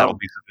 There you go. That'll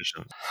be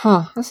sufficient.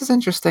 Huh, this is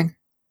interesting.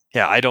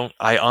 Yeah,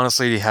 I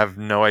honestly have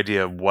no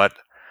idea what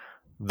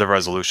the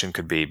resolution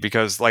could be,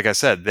 because like I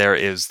said, there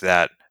is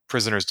that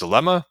prisoner's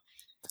dilemma,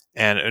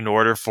 and in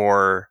order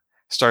for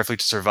Starfleet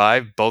to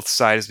survive, both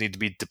sides need to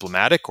be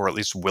diplomatic, or at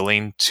least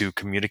willing to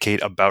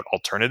communicate about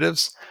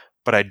alternatives,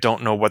 but I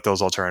don't know what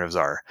those alternatives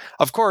are.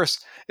 Of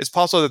course, it's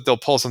possible that they'll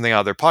pull something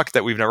out of their pocket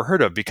that we've never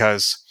heard of,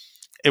 because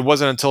it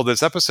wasn't until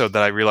this episode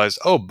that I realized,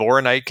 oh,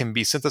 boronite can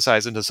be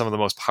synthesized into some of the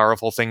most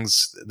powerful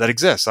things that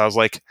exist. I was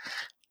like,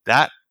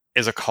 that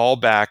is a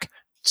callback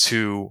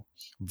to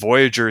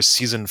Voyager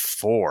Season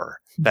 4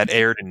 that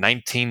aired in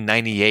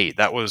 1998.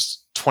 That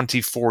was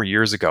 24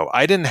 years ago.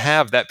 I didn't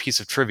have that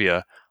piece of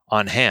trivia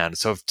on hand.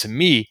 So to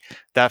me,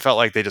 that felt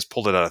like they just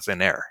pulled it out of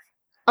thin air.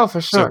 Oh, for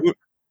sure.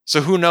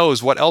 So who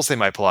knows what else they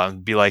might pull out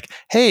and be like,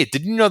 hey,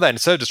 did you know that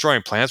instead of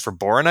destroying planets for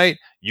boronite,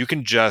 you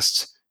can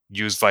just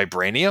use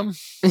vibranium?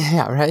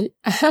 Yeah, right?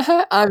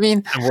 I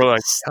mean, and we're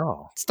like,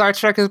 oh. Star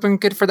Trek has been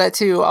good for that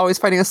too, always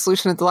finding a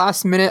solution at the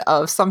last minute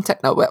of some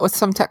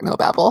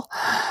technobabble.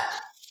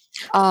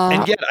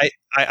 And yet,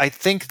 I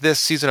think this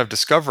season of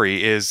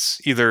Discovery is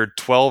either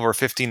 12 or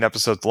 15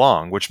 episodes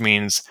long, which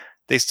means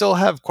they still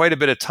have quite a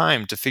bit of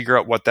time to figure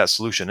out what that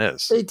solution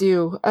is. They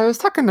do. I was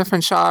talking to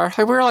Finchar.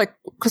 We were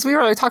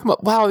talking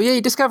about, wow, yay,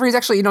 Discovery is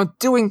actually,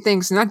 doing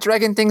things, not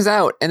dragging things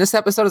out. And this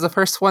episode is the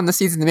first one this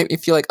season to make me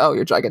feel like, oh,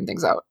 you're dragging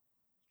things out.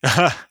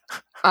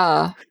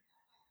 I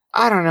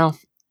don't know.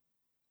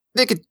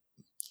 They could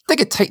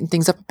tighten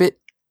things up a bit.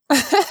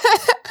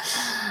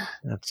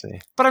 Let's see.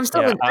 But I'm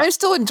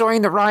still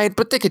enjoying the ride,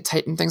 but they could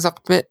tighten things up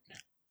a bit.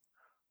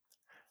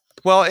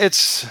 Well,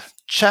 it's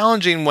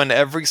challenging when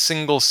every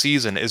single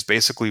season is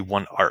basically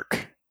one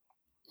arc.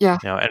 Yeah.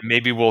 And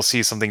maybe we'll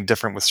see something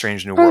different with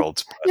Strange New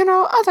Worlds. But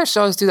other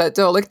shows do that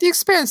though. Like The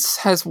Expanse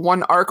has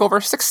one arc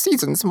over 6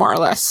 seasons, more or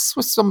less,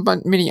 with some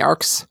mini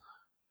arcs.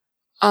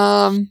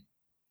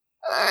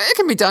 It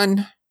can be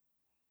done.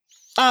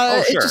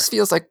 Sure. It just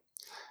feels like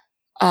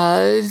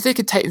they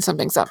could tighten some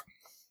things up.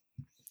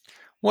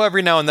 Well,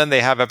 every now and then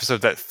they have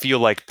episodes that feel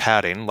like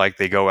padding, like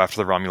they go after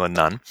the Romulan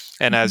nun.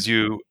 And as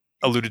you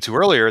alluded to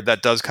earlier,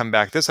 that does come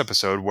back this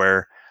episode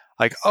where,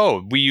 like,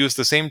 oh, we use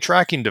the same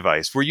tracking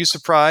device. Were you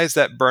surprised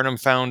that Burnham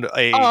found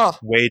a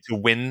way to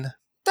win?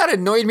 That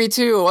annoyed me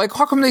too. Like,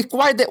 how come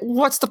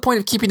what's the point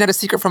of keeping that a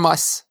secret from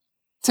us?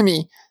 To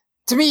me,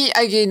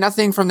 I gained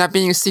nothing from that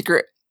being a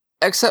secret,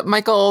 except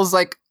Michael's,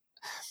 like,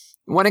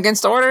 went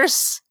against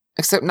orders,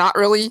 except not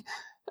really,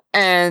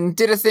 and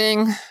did a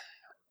thing.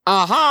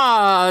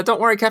 Aha!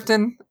 Don't worry,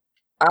 Captain.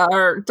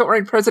 Or don't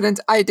worry, President.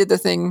 I did the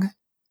thing.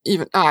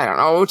 Even, I don't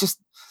know, just...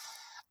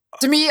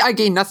 To me, I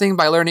gained nothing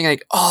by learning,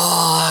 like,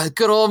 oh,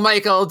 good old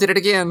Michael did it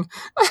again.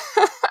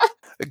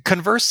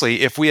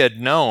 Conversely, if we had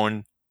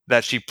known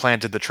that she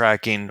planted the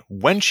tracking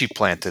when she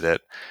planted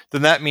it,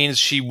 then that means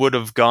she would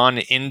have gone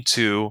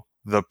into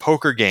the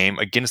poker game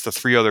against the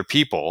 3 other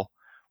people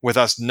with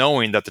us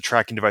knowing that the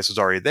tracking device was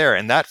already there.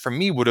 And that, for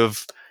me, would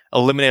have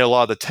eliminated a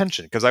lot of the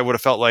tension, because I would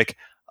have felt like,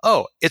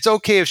 oh, it's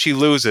okay if she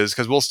loses,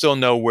 because we'll still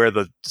know where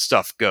the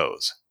stuff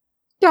goes.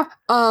 Yeah.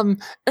 No,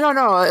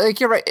 like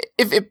you're right.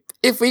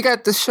 If we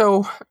got the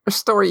show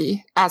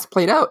story as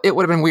played out, it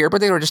would have been weird.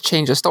 But they would just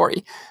change the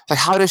story. Like,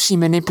 how does she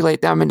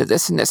manipulate them into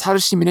this and this? How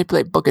does she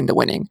manipulate Book into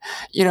winning?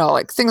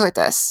 Like things like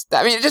this.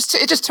 I mean, it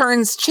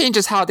just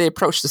changes how they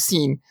approach the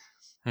scene.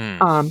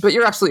 But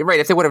you're absolutely right.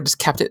 If they would have just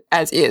kept it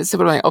as is, it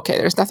would have been like, okay,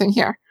 there's nothing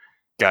here.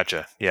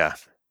 Gotcha. Yeah.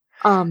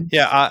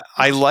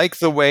 I like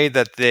the way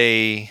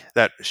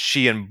that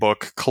she and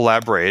Book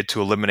collaborated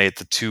to eliminate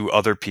the two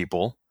other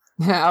people.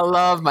 I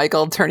love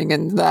Michael turning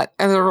into that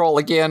other role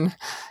again.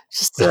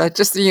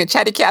 Just being a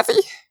chatty Cathy.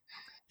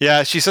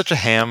 Yeah, she's such a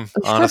ham,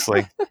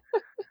 honestly.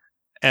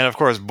 And of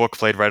course, Book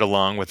played right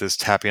along with his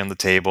tapping on the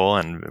table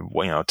and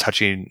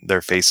touching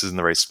their faces in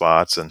the right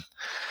spots.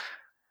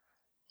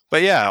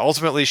 But yeah,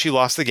 ultimately she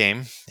lost the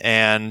game,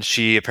 and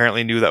she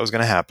apparently knew that was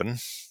going to happen.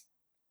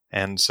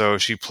 And so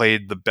she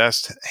played the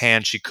best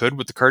hand she could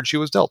with the card she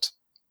was dealt.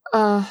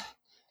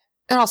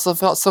 It also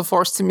felt so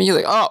forced to me,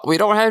 like, oh, we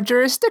don't have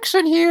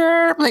jurisdiction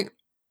here. I'm like,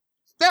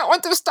 that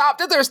wouldn't have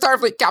stopped other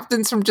Starfleet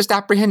captains from just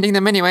apprehending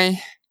them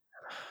anyway.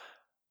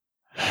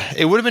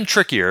 It would have been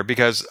trickier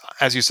because,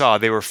 as you saw,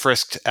 they were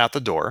frisked at the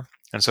door,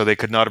 and so they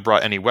could not have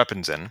brought any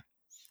weapons in.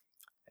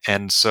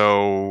 And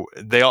so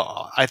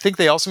I think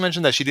they also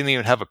mentioned that she didn't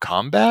even have a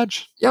comm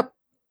badge. Yep.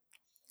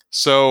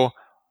 So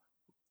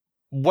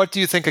what do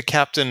you think a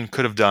captain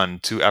could have done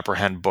to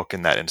apprehend Book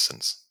in that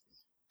instance?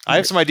 I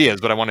have some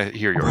ideas, but I want to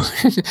hear yours.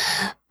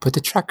 Put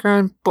the tracker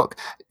on Book.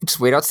 Just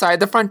wait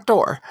outside the front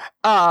door.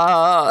 You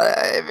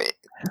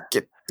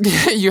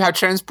have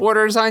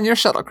transporters on your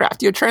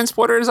shuttlecraft. You have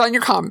transporters on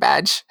your comm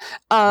badge.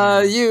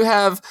 You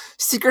have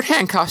secret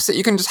handcuffs that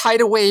you can just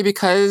hide away,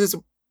 because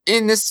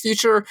in this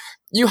future,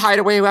 you hide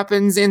away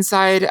weapons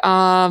inside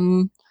a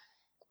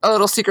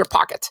little secret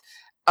pocket.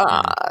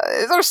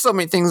 There's so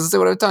many things they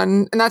would have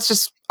done, and that's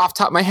just off the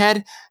top of my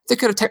head. They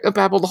could have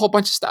babbled a whole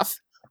bunch of stuff.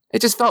 It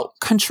just felt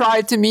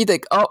contrived to me,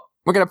 like, oh,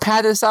 we're going to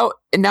pad this out,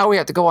 and now we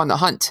have to go on the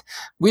hunt.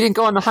 We didn't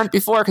go on the hunt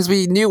before because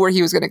we knew where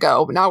he was going to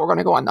go, but now we're going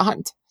to go on the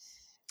hunt.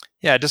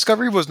 Yeah,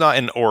 Discovery was not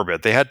in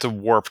orbit. They had to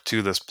warp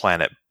to this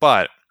planet,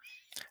 but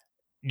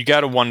you got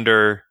to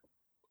wonder,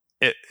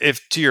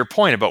 if to your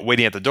point about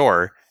waiting at the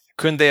door,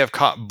 couldn't they have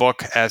caught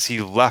Book as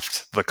he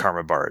left the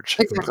Karma barge?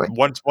 Exactly.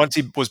 Once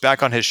he was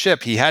back on his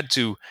ship, he had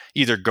to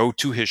either go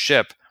to his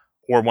ship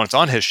or, once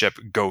on his ship,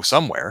 go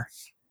somewhere.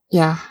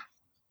 Yeah.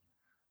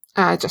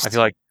 I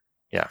feel like,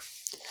 yeah.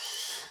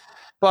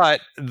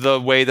 But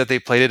the way that they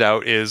played it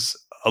out is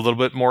a little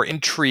bit more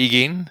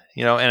intriguing,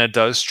 and it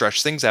does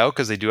stretch things out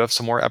because they do have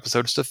some more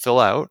episodes to fill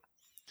out.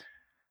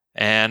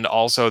 And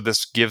also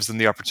this gives them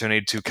the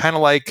opportunity to, kind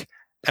of like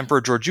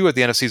Emperor Georgiou at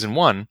the end of season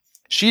 1,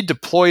 she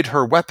deployed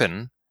her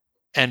weapon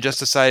and just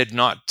decided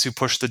not to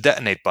push the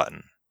detonate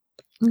button.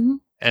 Mm-hmm.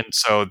 And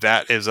so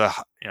that is I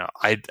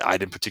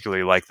didn't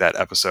particularly like that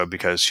episode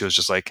because she was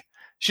just like,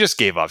 she just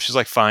gave up. She's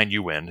like, fine,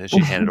 you win. And she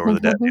handed over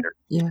the detonator.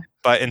 Yeah.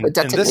 But in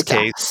this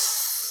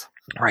case,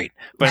 right.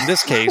 But in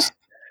this case,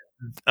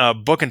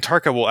 Book and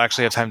Tarka will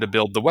actually have time to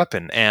build the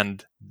weapon.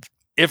 And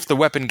if the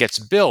weapon gets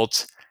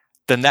built,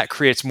 then that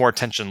creates more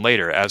tension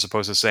later, as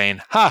opposed to saying,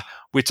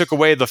 we took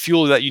away the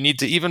fuel that you need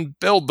to even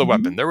build the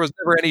weapon. There was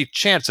never any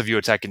chance of you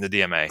attacking the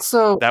DMA.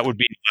 So that would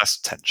be less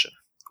tension.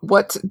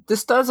 What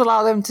this does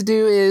allow them to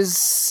do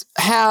is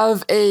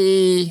have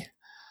a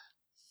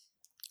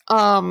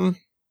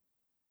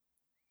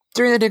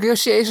during the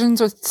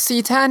negotiations with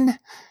C-10,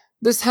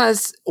 this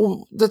has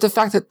the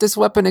fact that this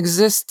weapon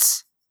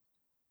exists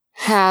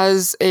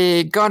has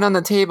a gun on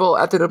the table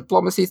at the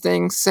diplomacy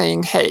thing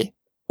saying, hey,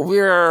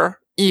 we're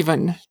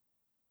even.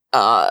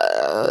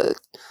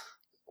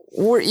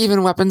 We're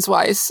even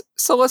weapons-wise,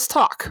 so let's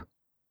talk.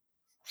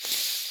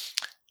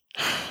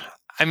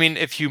 I mean,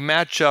 if you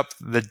match up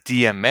the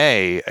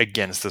DMA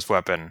against this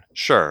weapon,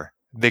 sure,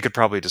 they could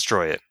probably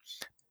destroy it.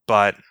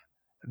 But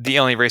the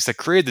alien race that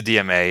created the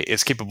DMA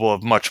is capable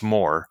of much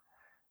more.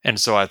 And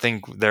so I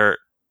think their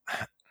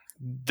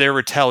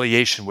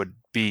retaliation would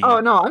be... Oh,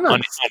 no, I'm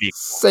not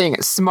saying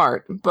it's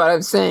smart, but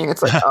I'm saying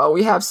it's like, oh,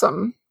 we have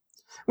something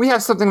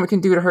we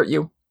can do to hurt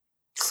you.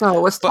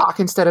 So let's talk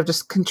instead of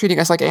just treating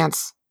us like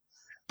ants.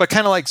 But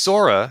kind of like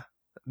Zora,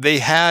 they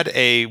had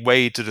a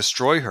way to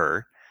destroy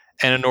her,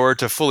 and in order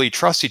to fully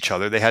trust each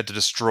other, they had to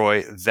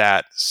destroy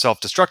that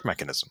self-destruct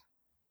mechanism.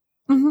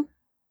 Mm-hmm.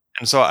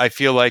 And so I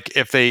feel like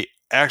if they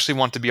actually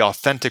want to be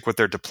authentic with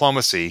their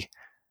diplomacy,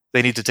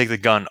 they need to take the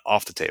gun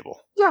off the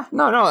table. Yeah,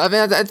 no. I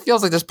mean, it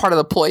feels like that's part of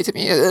the ploy to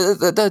me,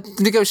 the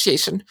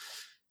negotiation.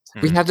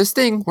 Mm-hmm. We have this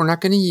thing. We're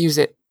not going to use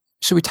it.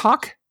 Should we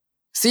talk?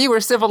 See, we're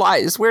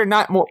civilized. We're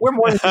more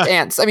than just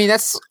ants. I mean,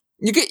 that's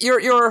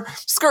you're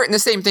skirting the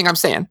same thing I'm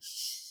saying.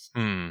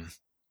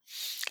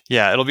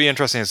 Yeah, it'll be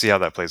interesting to see how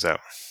that plays out.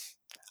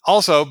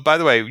 Also, by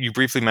the way, you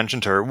briefly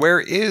mentioned her. Where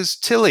is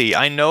Tilly?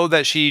 I know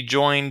that she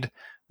joined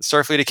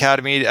Starfleet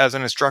Academy as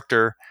an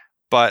instructor,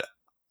 but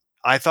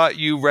I thought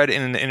you read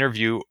in an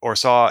interview or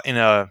saw in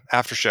a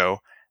after show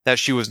that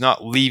she was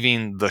not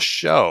leaving the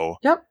show.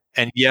 Yep.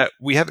 And yet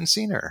we haven't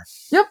seen her.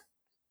 Yep.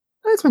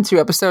 It's been 2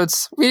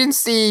 episodes. We didn't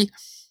see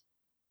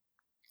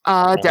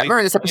Detmer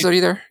in this episode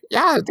either.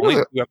 Yeah, I Only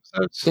think 2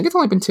 episodes? it's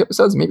only been 2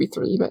 episodes, maybe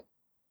 3, but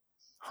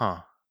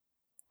Huh.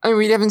 I mean,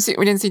 we didn't see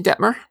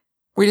Detmer.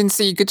 We didn't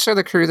see Good Show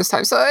the Crew this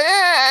time, so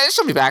yeah,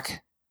 she'll be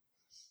back.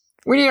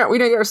 We need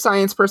our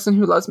science person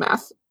who loves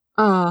math.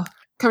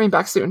 Coming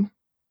back soon.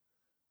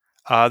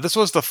 This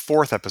was the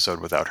 4th episode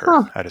without her.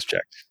 Huh. I just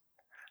checked.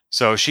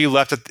 So she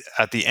left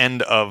at the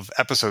end of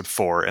episode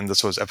 4, and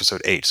this was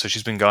episode 8. So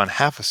she's been gone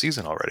half a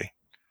season already.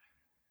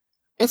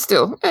 It's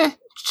still,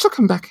 she'll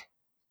come back.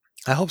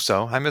 I hope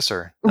so. I miss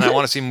her. And I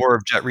want to see more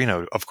of Jet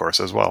Reno, of course,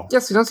 as well.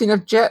 Yes, we don't see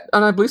enough Jet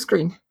on a blue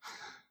screen.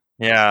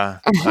 Yeah.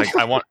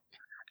 I want...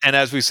 And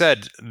as we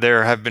said,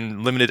 there have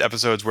been limited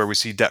episodes where we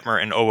see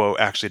Detmer and Owo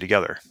actually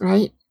together.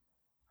 Right.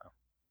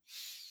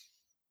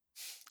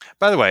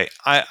 By the way,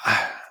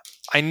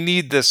 I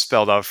need this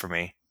spelled out for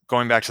me.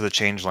 Going back to the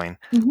changeling,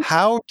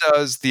 how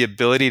does the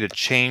ability to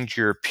change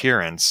your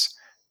appearance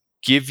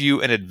give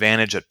you an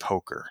advantage at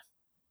poker?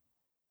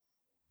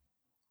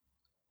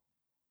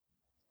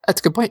 That's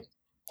a good point.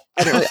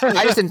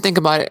 I just didn't think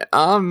about it.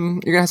 You're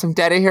gonna have some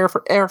dead air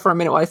for a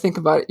minute while I think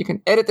about it. You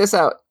can edit this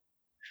out.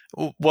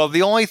 Well,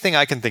 the only thing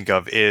I can think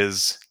of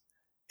is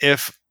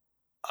if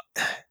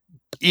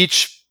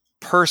each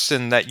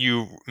person that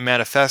you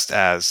manifest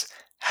as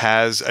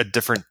has a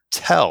different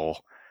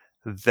tell,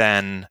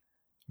 then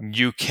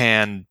you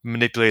can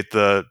manipulate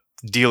the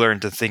dealer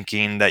into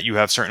thinking that you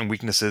have certain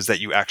weaknesses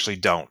that you actually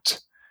don't.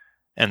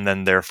 And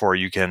then therefore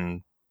you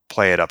can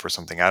play it up or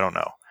something. I don't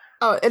know.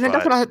 Oh, and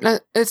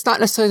it's not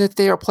necessarily that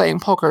they are playing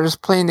poker,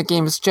 just playing the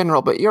game as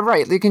general, but you're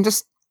right. You can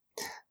just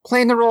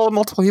play in the role of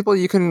multiple people.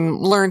 You can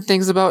learn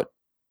things about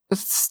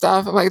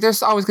stuff. Like,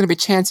 there's always going to be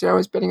chance you're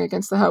always betting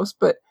against the house,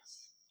 but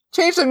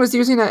Changeling was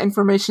using that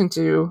information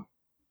to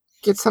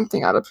get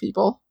something out of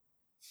people.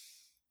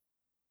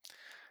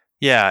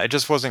 Yeah, it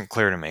just wasn't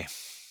clear to me.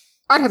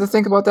 I'd have to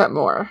think about that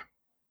more.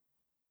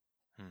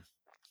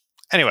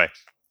 Anyway,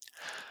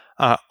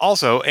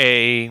 also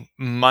a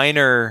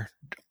minor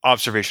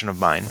observation of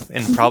mine,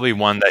 and probably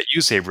one that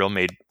you, Sabriel,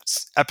 made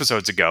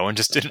episodes ago and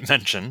just didn't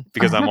mention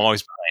because I'm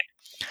always behind.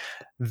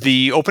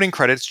 The opening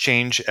credits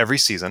change every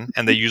season,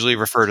 and they usually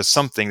refer to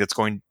something that's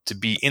going to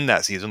be in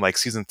that season. Like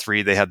season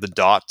 3, they had the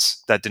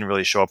dots that didn't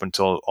really show up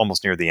until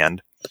almost near the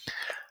end.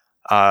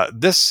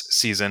 This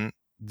season,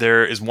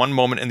 there is one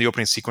moment in the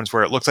opening sequence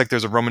where it looks like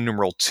there's a Roman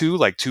numeral 2,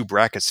 like 2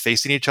 brackets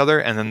facing each other,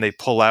 and then they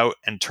pull out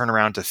and turn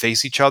around to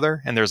face each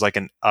other, and there's like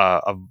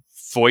a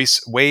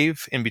voice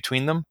wave in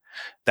between them.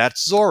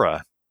 That's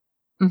Zora.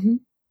 Mm-hmm.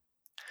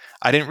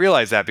 I didn't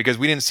realize that because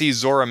we didn't see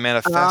Zora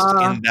manifest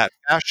in that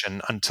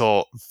fashion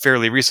until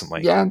fairly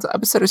recently. Yeah, it's an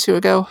episode or 2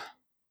 ago.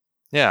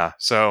 Yeah,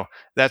 so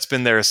that's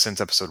been there since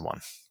episode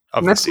 1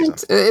 of the season.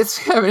 It's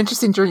kind of an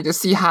interesting journey to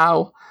see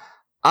how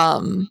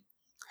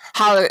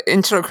the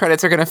intro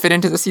credits are going to fit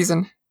into the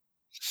season.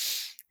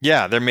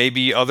 Yeah, there may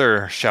be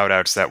other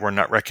shout-outs that we're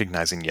not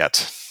recognizing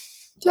yet.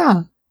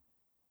 Yeah.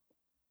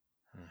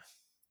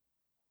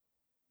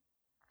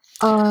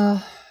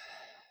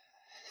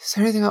 Is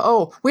there anything else?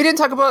 Oh, we didn't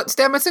talk about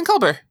Stamets and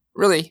Culber,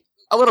 really.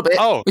 A little bit.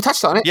 Oh. We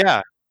touched on it.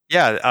 Yeah.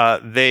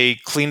 They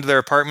cleaned their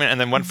apartment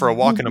and then went for a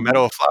walk in a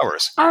meadow of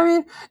flowers. I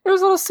mean, there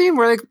was a little scene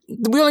where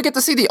we only get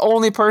to see the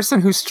only person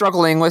who's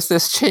struggling with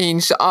this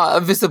change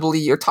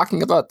visibly or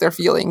talking about their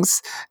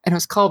feelings, and it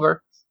was Culber,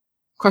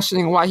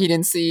 questioning why he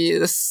didn't see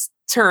this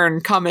turn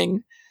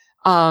coming.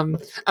 I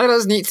thought it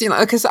was neat scene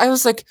because I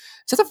was like, is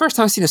that the first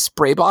time I've seen a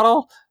spray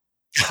bottle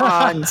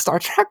on Star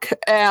Trek?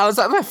 And that was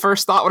my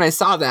first thought when I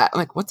saw that. I'm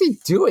like, what's he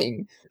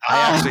doing? I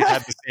actually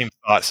had the same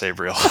thought,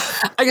 Sabriel.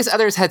 I guess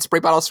others had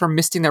spray bottles for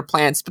misting their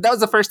plants, but that was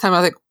the first time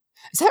I was like,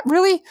 is that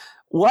really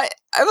what?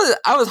 I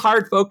was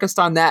hard focused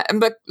on that.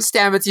 And but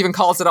Stamets even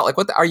calls it out, like,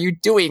 what are you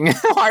doing?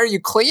 Why are you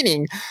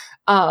cleaning?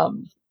 I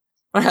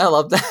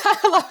love that.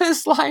 I love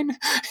his line.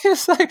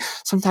 It's like,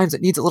 sometimes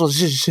it needs a little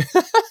zhuzh.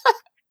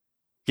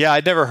 Yeah,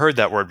 I'd never heard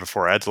that word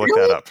before. I had to look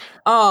that up.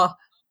 Oh,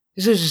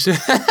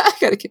 I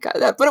got a kick out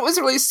of that. But it was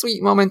a really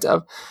sweet moment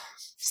of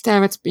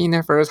Stamets being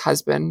there for his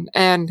husband.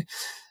 And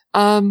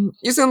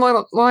using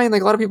a line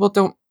like a lot of people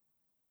don't,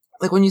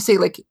 like when you say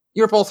like,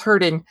 you're both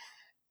hurting,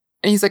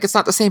 and he's like, it's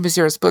not the same as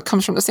yours, but it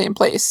comes from the same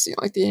place. You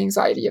know, like the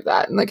anxiety of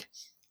that. And like,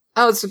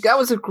 that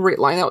was a great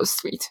line. That was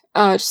sweet.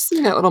 Just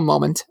seeing that little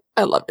moment.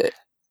 I loved it.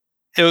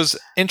 It was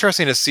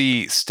interesting to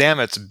see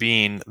Stamets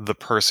being the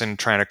person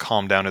trying to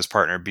calm down his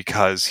partner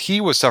because he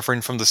was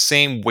suffering from the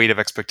same weight of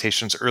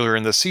expectations earlier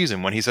in the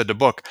season when he said to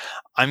Book,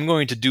 I'm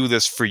going to do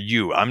this for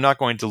you. I'm not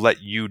going to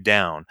let you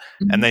down.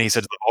 Mm-hmm. And then he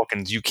said to the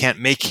Vulcans, you can't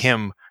make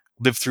him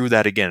live through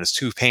that again. It's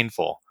too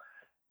painful.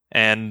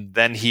 And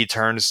then he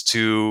turns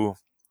to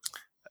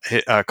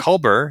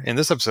Culber in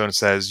this episode and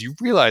says, you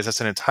realize that's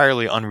an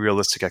entirely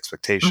unrealistic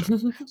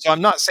expectation. So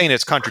I'm not saying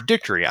it's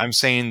contradictory. I'm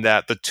saying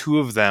that the two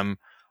of them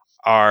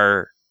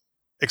are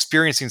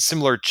experiencing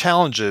similar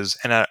challenges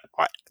and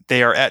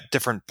they are at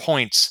different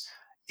points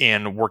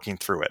in working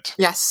through it.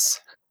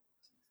 Yes.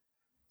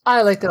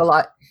 I liked it a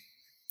lot.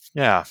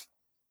 Yeah.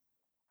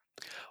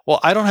 Well,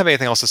 I don't have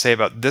anything else to say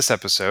about this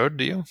episode,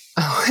 do you?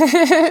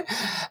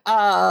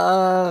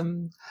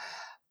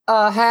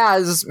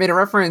 has made a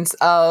reference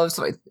of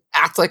so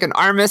act like an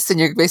Armis, and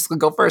you basically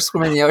go for a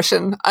swim in the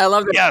ocean. I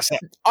love that. Yes,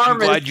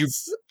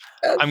 Armis.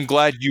 I'm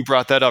glad you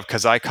brought that up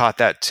because I caught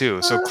that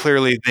too. So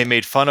clearly they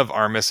made fun of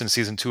Armis in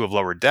season 2 of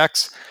Lower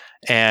Decks,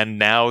 and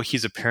now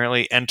he's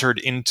apparently entered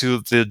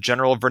into the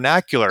general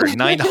vernacular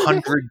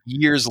 900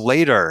 years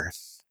later.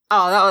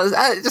 Oh,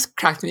 that just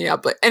cracked me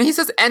up. And he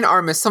says "en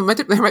Armis," so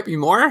there might be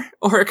more,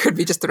 or it could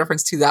be just a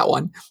reference to that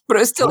one. But it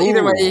was still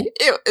either way,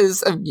 it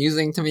is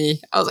amusing to me.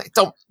 I was like,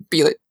 "Don't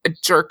be a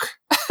jerk."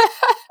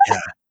 Yeah,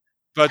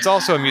 but it's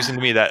also amusing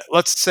to me that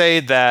let's say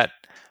that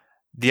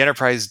the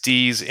Enterprise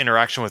D's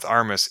interaction with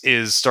Armis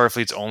is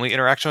Starfleet's only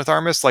interaction with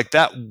Armis. Like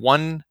that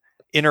one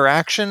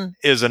interaction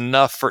is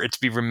enough for it to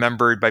be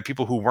remembered by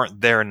people who weren't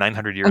there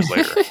 900 years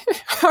later.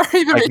 Or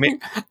even making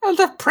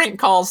the prank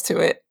calls to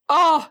it.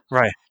 Oh,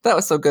 right. That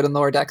was so good in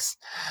Lower Decks.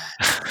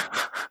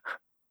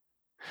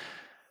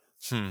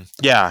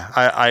 Yeah,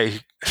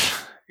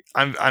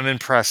 I'm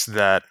impressed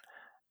that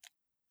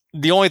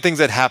the only things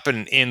that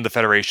happen in the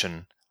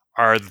Federation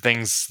are the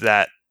things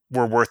that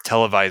were worth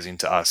televising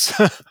to us.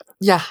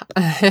 Yeah.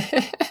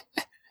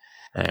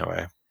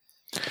 Anyway,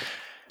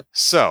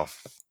 so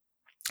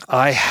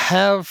I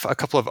have a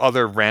couple of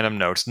other random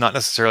notes, not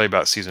necessarily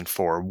about season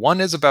 4.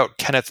 One is about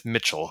Kenneth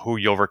Mitchell, who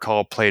you'll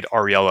recall played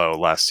Ariello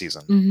last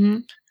season. Mm-hmm.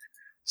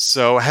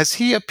 So has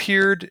he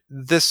appeared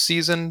this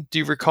season? Do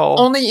you recall?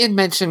 Only in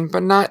mention,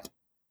 but not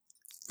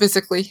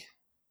physically.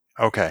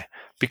 Okay,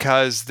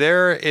 because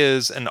there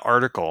is an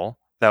article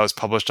that was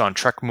published on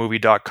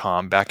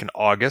trekmovie.com back in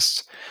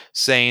August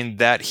saying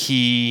that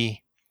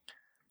he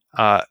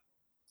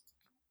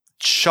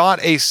shot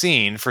a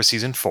scene for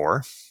season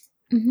 4.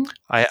 Mm-hmm.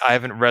 I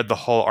haven't read the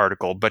whole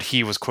article, but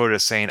he was quoted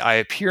as saying, "I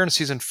appear in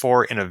season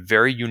 4 in a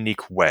very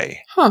unique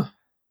way." Huh.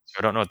 So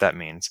I don't know what that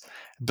means.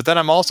 But then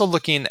I'm also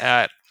looking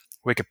at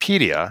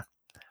Wikipedia,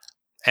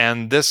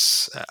 and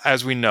this,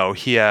 as we know,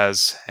 he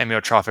has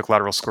amyotrophic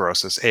lateral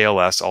sclerosis,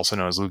 ALS, also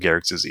known as Lou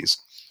Gehrig's disease.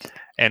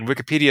 And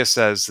Wikipedia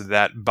says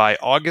that by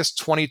August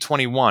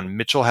 2021,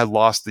 Mitchell had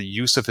lost the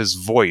use of his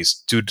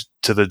voice due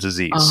to the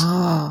disease.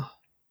 Oh.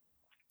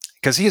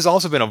 Because he has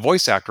also been a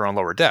voice actor on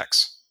Lower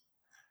Decks.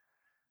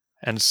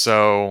 And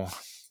so,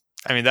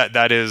 I mean,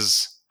 that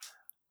is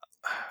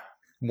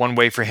one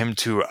way for him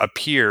to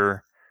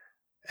appear.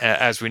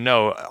 As we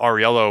know,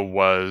 Ariello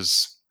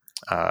was,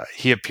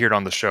 he appeared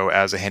on the show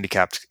as a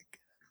handicapped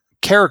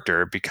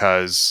character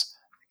because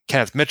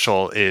Kenneth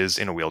Mitchell is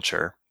in a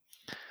wheelchair.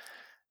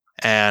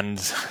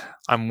 And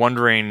I'm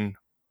wondering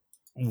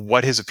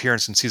what his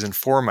appearance in season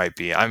 4 might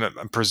be.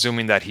 I'm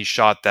presuming that he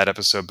shot that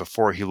episode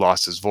before he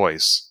lost his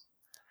voice.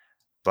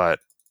 But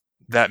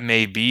that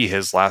may be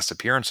his last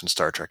appearance in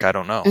Star Trek. I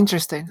don't know.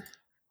 Interesting.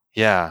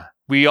 Yeah.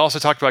 We also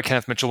talked about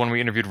Kenneth Mitchell when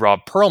we interviewed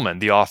Rob Perlman,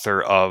 the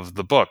author of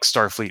the book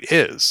Starfleet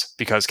Is,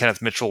 because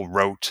Kenneth Mitchell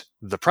wrote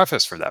the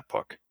preface for that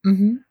book.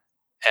 Mm-hmm.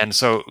 And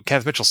so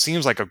Kenneth Mitchell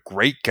seems like a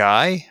great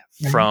guy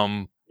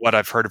from what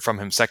I've heard from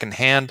him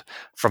secondhand,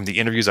 from the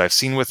interviews I've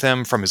seen with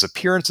him, from his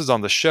appearances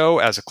on the show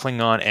as a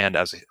Klingon and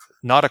as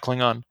not a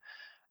Klingon.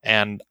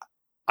 And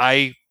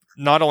I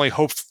not only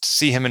hope to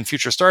see him in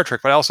future Star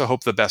Trek, but I also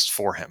hope the best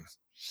for him.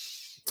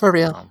 For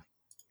real.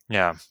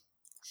 Yeah.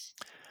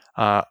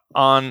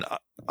 On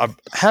a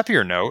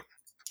happier note,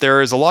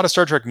 there is a lot of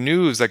Star Trek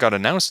news that got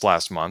announced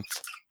last month.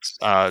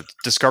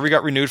 Discovery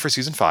got renewed for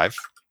season 5.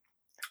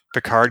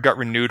 Picard got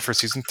renewed for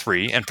season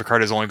 3, and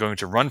Picard is only going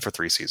to run for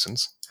 3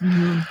 seasons.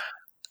 Mm-hmm.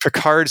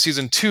 Picard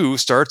season 2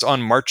 starts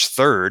on March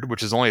 3rd,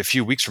 which is only a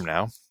few weeks from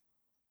now.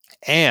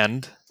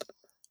 And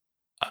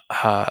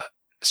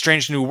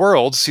Strange New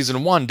Worlds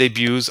season 1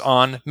 debuts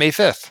on May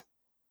 5th.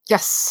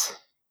 Yes.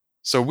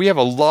 So we have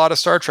a lot of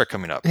Star Trek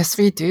coming up. Yes,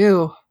 we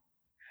do.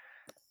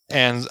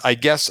 And I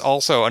guess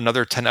also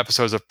another 10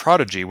 episodes of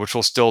Prodigy, which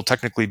will still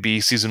technically be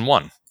season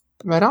 1.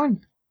 Right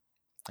on.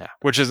 Yeah,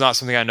 which is not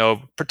something I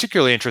know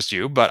particularly interests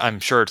you, but I'm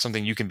sure it's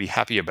something you can be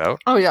happy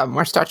about. Oh yeah,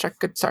 more Star Trek.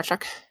 Good Star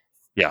Trek.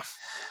 Yeah.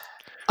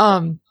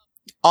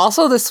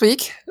 Also this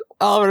week,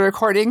 while we're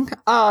recording,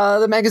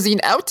 the magazine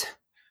Out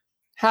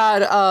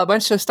had a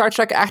bunch of Star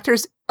Trek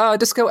actors,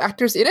 disco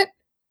actors in it.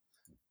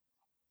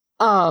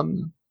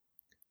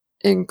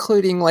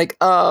 Including like,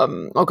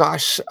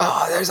 there's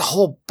a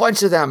whole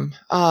bunch of them.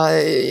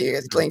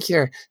 Blank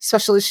here.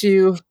 Special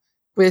issue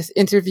with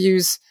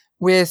interviews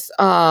with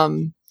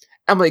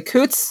Emily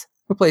Coots,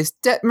 who plays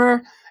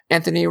Detmer,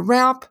 Anthony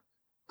Rapp,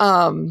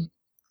 who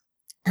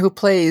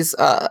plays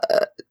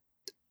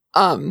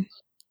Paul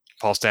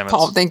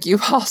Stamets. Thank you,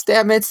 Paul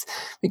Stamets.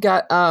 We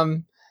got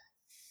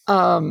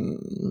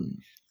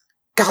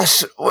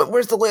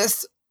where's the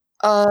list?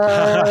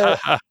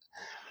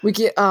 We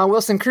get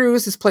Wilson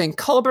Cruz is playing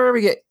Culber.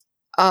 We get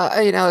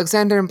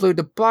Alexander and Blue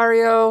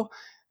DeBarrio.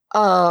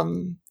 I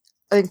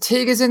think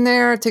Tig is in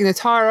there, Tig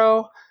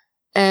Notaro,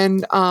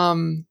 and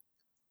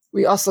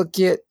we also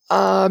get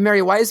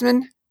Mary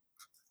Wiseman,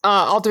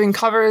 all doing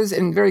covers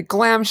and very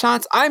glam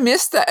shots. I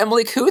missed that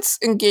Emily Coots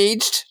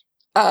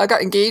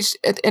got engaged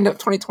at the end of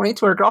 2020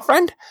 to her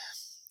girlfriend.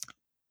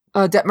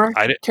 Detmer,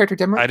 character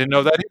Detmer. I didn't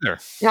know that either.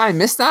 Yeah, I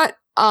missed that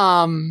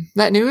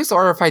news,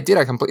 or if I did,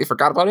 I completely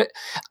forgot about it.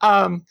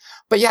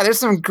 But yeah, there's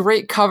some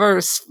great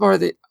covers for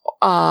the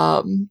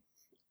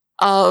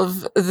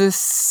of this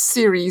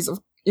series of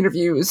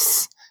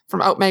interviews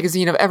from Out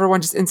Magazine of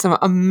everyone just in some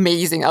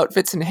amazing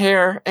outfits and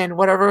hair and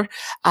whatever.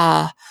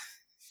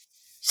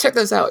 Check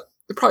those out.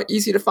 They're probably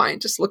easy to find.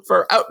 Just look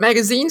for Out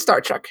Magazine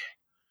Star Trek.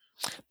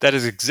 That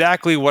is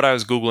exactly what I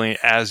was Googling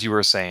as you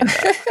were saying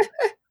that.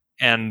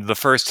 And the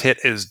first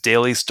hit is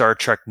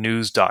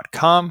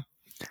dailystartreknews.com.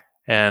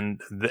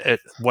 And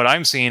what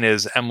I'm seeing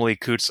is Emily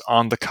Coots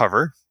on the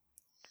cover.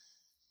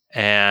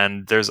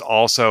 And there's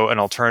also an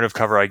alternative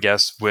cover, I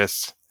guess,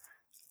 with...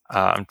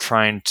 I'm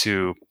trying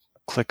to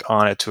click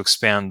on it to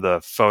expand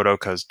the photo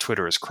because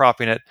Twitter is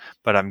cropping it.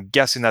 But I'm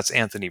guessing that's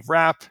Anthony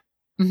Rapp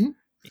in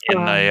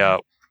a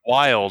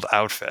wild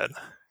outfit.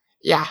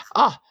 Yeah.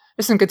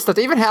 There's some good stuff.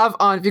 They even have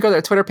on, if you go to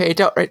their Twitter page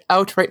out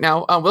right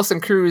now,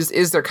 Wilson Cruz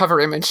is their cover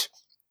image.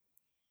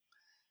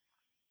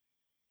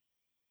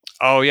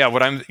 Oh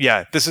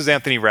yeah, this is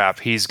Anthony Rapp.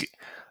 He's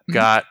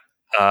got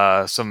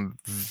some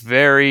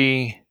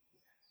very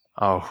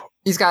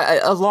he's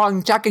got a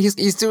long jacket.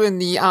 He's doing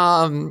the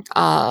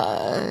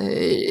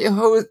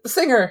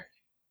singer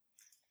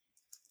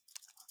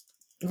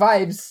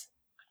vibes.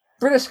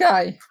 British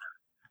guy.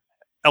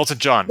 Elton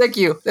John. Thank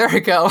you. There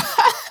we go.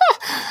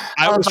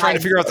 I was trying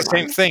to figure out the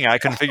same thing. I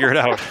couldn't figure it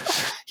out.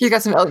 He's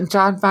got some Elton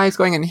John vibes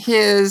going in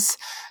his.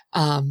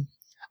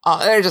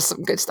 There's just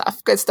some good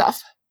stuff. Good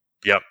stuff.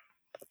 Yep.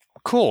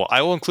 Cool.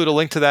 I will include a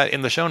link to that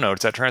in the show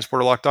notes at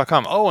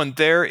transporterlock.com. Oh, and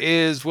there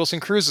is Wilson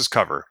Cruz's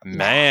cover.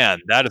 Man,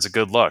 that is a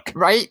good look.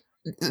 Right?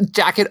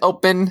 Jacket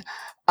open,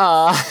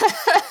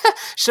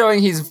 showing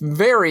he's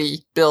very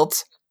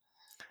built.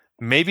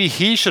 Maybe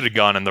he should have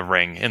gone in the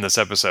ring in this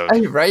episode.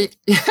 Right?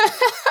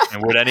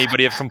 And would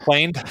anybody have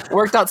complained?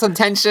 Worked out some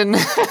tension.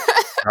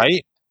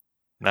 Right?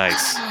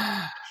 Nice.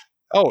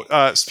 Oh,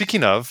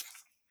 speaking of,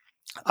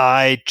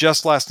 I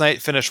just last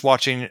night finished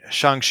watching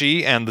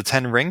Shang-Chi and the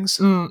Ten Rings,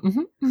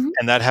 and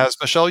that has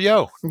Michelle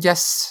Yeoh.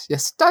 Yes,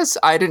 it does.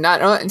 I did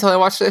not know it until I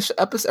watched this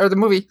episode or the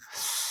movie.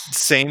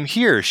 Same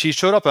here. She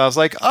showed up, and I was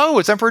like, "Oh,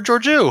 it's Emperor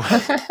Georgiou."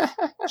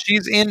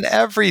 She's in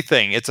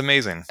everything. It's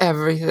amazing.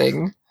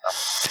 Everything.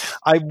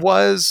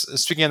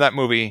 Speaking of that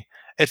movie,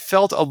 it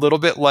felt a little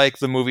bit like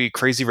the movie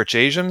Crazy Rich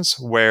Asians,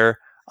 where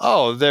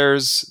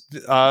there's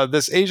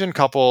this Asian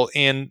couple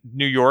in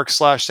New York /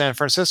 San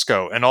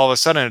Francisco, and all of a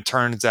sudden it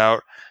turns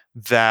out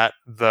that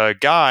the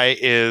guy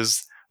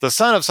is the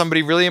son of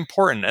somebody really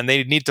important, and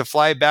they need to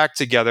fly back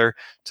together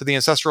to the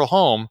ancestral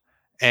home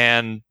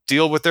and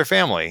deal with their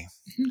family.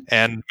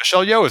 And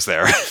Michelle Yeoh is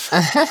there.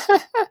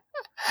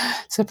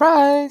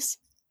 Surprise!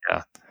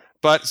 Yeah,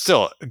 but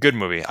still a good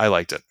movie. I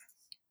liked it.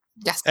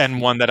 Yes.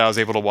 And one that I was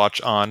able to watch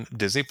on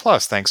Disney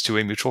Plus thanks to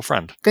a mutual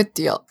friend. Good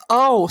deal.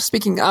 Oh,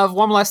 speaking of,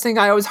 one last thing,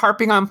 I was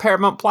harping on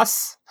Paramount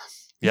Plus.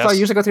 Yes. So I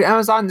usually go through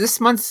Amazon this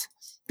month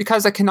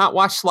because I cannot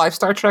watch live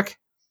Star Trek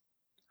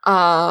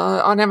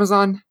on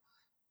Amazon.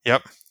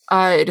 Yep.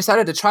 I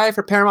decided to try it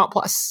for Paramount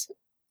Plus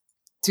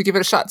to give it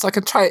a shot so I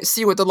could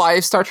see what the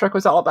live Star Trek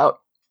was all about.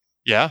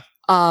 Yeah.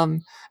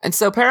 And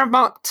so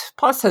Paramount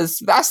Plus has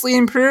vastly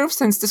improved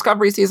since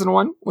Discovery Season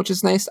 1, which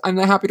is nice. I'm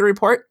happy to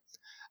report.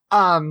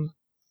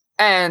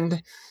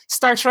 And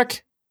Star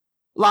Trek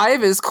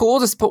Live is cool.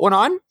 Just put one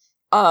on.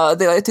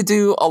 They like to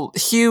do a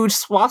huge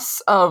swaths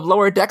of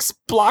lower decks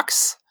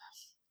blocks.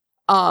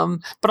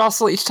 But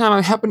also each time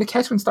I happen to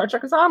catch when Star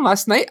Trek is on,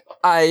 last night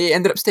I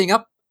ended up staying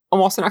up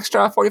almost an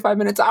extra 45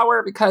 minutes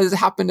hour because it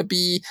happened to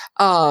be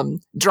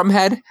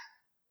Drumhead.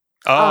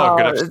 Oh,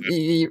 good episode.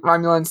 The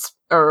Romulans,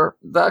 or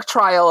the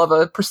trial of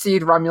a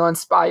perceived Romulan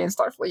spy in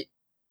Starfleet.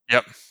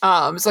 Yep.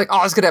 It's like,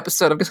 it's a good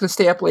episode. I'm just going to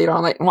stay up late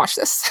all night and watch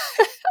this.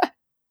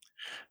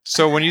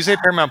 So when you say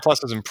Paramount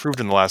Plus has improved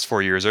in the last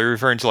 4 years, are you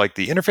referring to like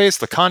the interface,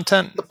 the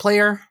content? The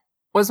player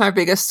was my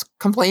biggest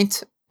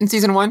complaint in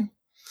Season 1.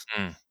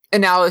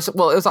 And now it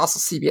was also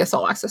CBS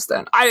All Access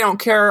then. I don't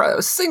care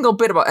a single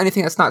bit about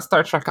anything that's not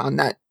Star Trek on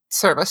that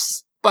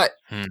service. But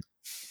I'm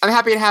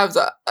happy to have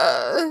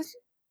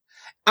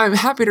I'm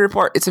happy to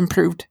report it's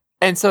improved.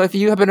 And so if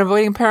you have been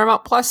avoiding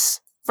Paramount Plus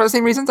for the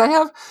same reasons I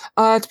have,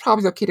 it's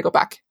probably okay to go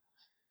back.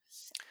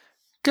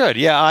 Good.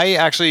 Yeah, I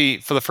actually,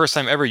 for the first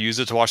time ever, used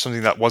it to watch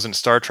something that wasn't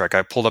Star Trek.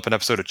 I pulled up an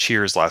episode of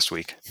Cheers last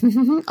week.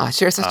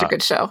 Cheers is such a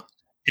good show.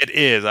 It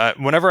is.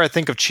 Whenever I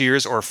think of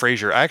Cheers or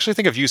Frasier, I actually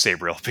think of you,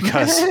 Sabriel,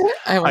 because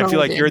I feel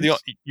like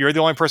you're the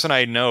only person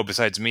I know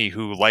besides me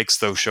who likes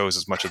those shows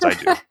as much as I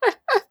do.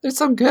 They're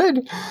so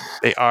good.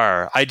 They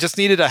are. I just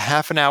needed a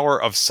half an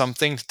hour of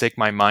something to take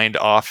my mind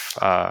off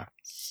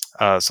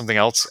something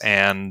else,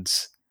 and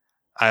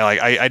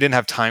I didn't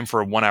have time for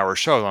a 1 hour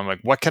show. I'm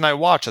like, what can I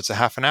watch? That's a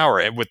half an hour,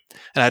 and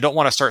I don't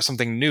want to start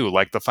something new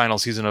like the final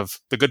season of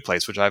The Good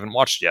Place, which I haven't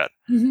watched yet.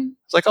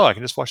 It's like, I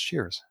can just watch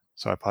Cheers.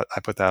 So I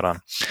put that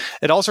on.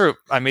 It also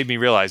made me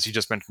realize, you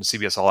just mentioned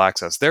CBS All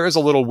Access. There is a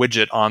little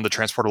widget on the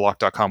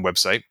transporterlock.com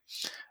website.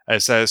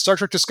 It says Star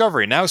Trek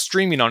Discovery now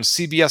streaming on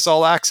CBS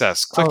All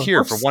Access. Click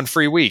here for one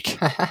free week.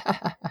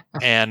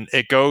 and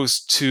it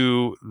goes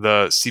to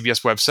the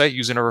CBS website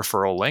using a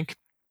referral link.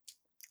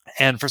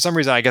 And for some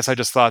reason, I guess I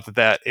just thought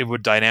that it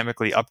would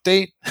dynamically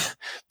update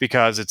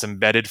because it's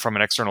embedded from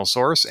an external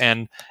source,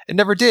 and it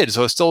never did.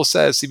 So it still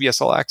says CBS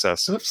All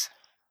Access. Oops.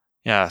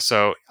 Yeah,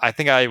 so I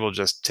think I will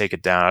just take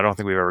it down. I don't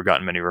think we've ever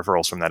gotten many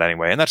referrals from that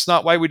anyway, and that's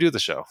not why we do the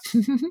show.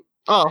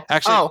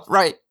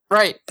 Right.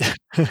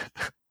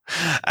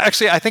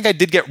 Actually, I think I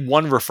did get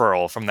one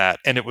referral from that,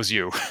 and it was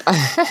you.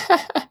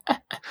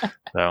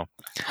 So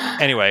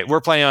anyway,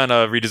 we're planning on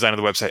a redesign of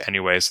the website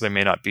anyway, so there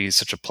may not be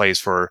such a place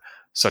for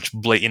such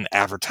blatant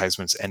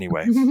advertisements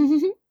anyway.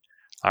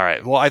 All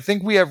right. Well, I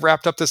think we have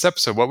wrapped up this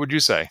episode. What would you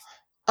say?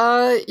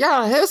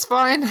 Yeah, it was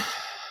fine.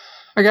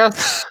 I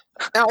guess.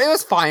 No, it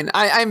was fine.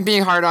 I'm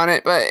being hard on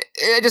it, but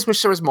I just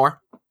wish there was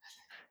more.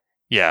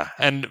 Yeah,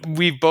 and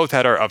we've both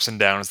had our ups and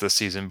downs this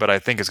season, but I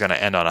think it's going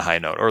to end on a high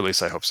note, or at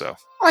least I hope so.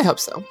 I hope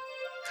so.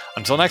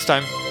 Until next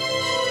time.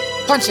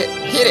 Punch it.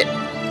 Hit it.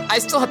 I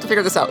still have to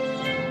figure this out.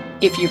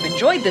 If you've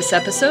enjoyed this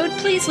episode,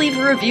 please leave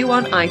a review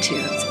on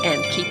iTunes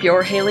and keep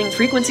your hailing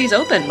frequencies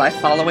open by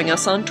following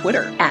us on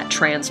Twitter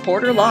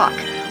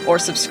 @TransporterLock or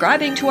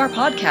subscribing to our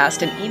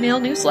podcast and email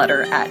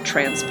newsletter at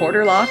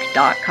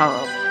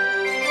transporterlock.com.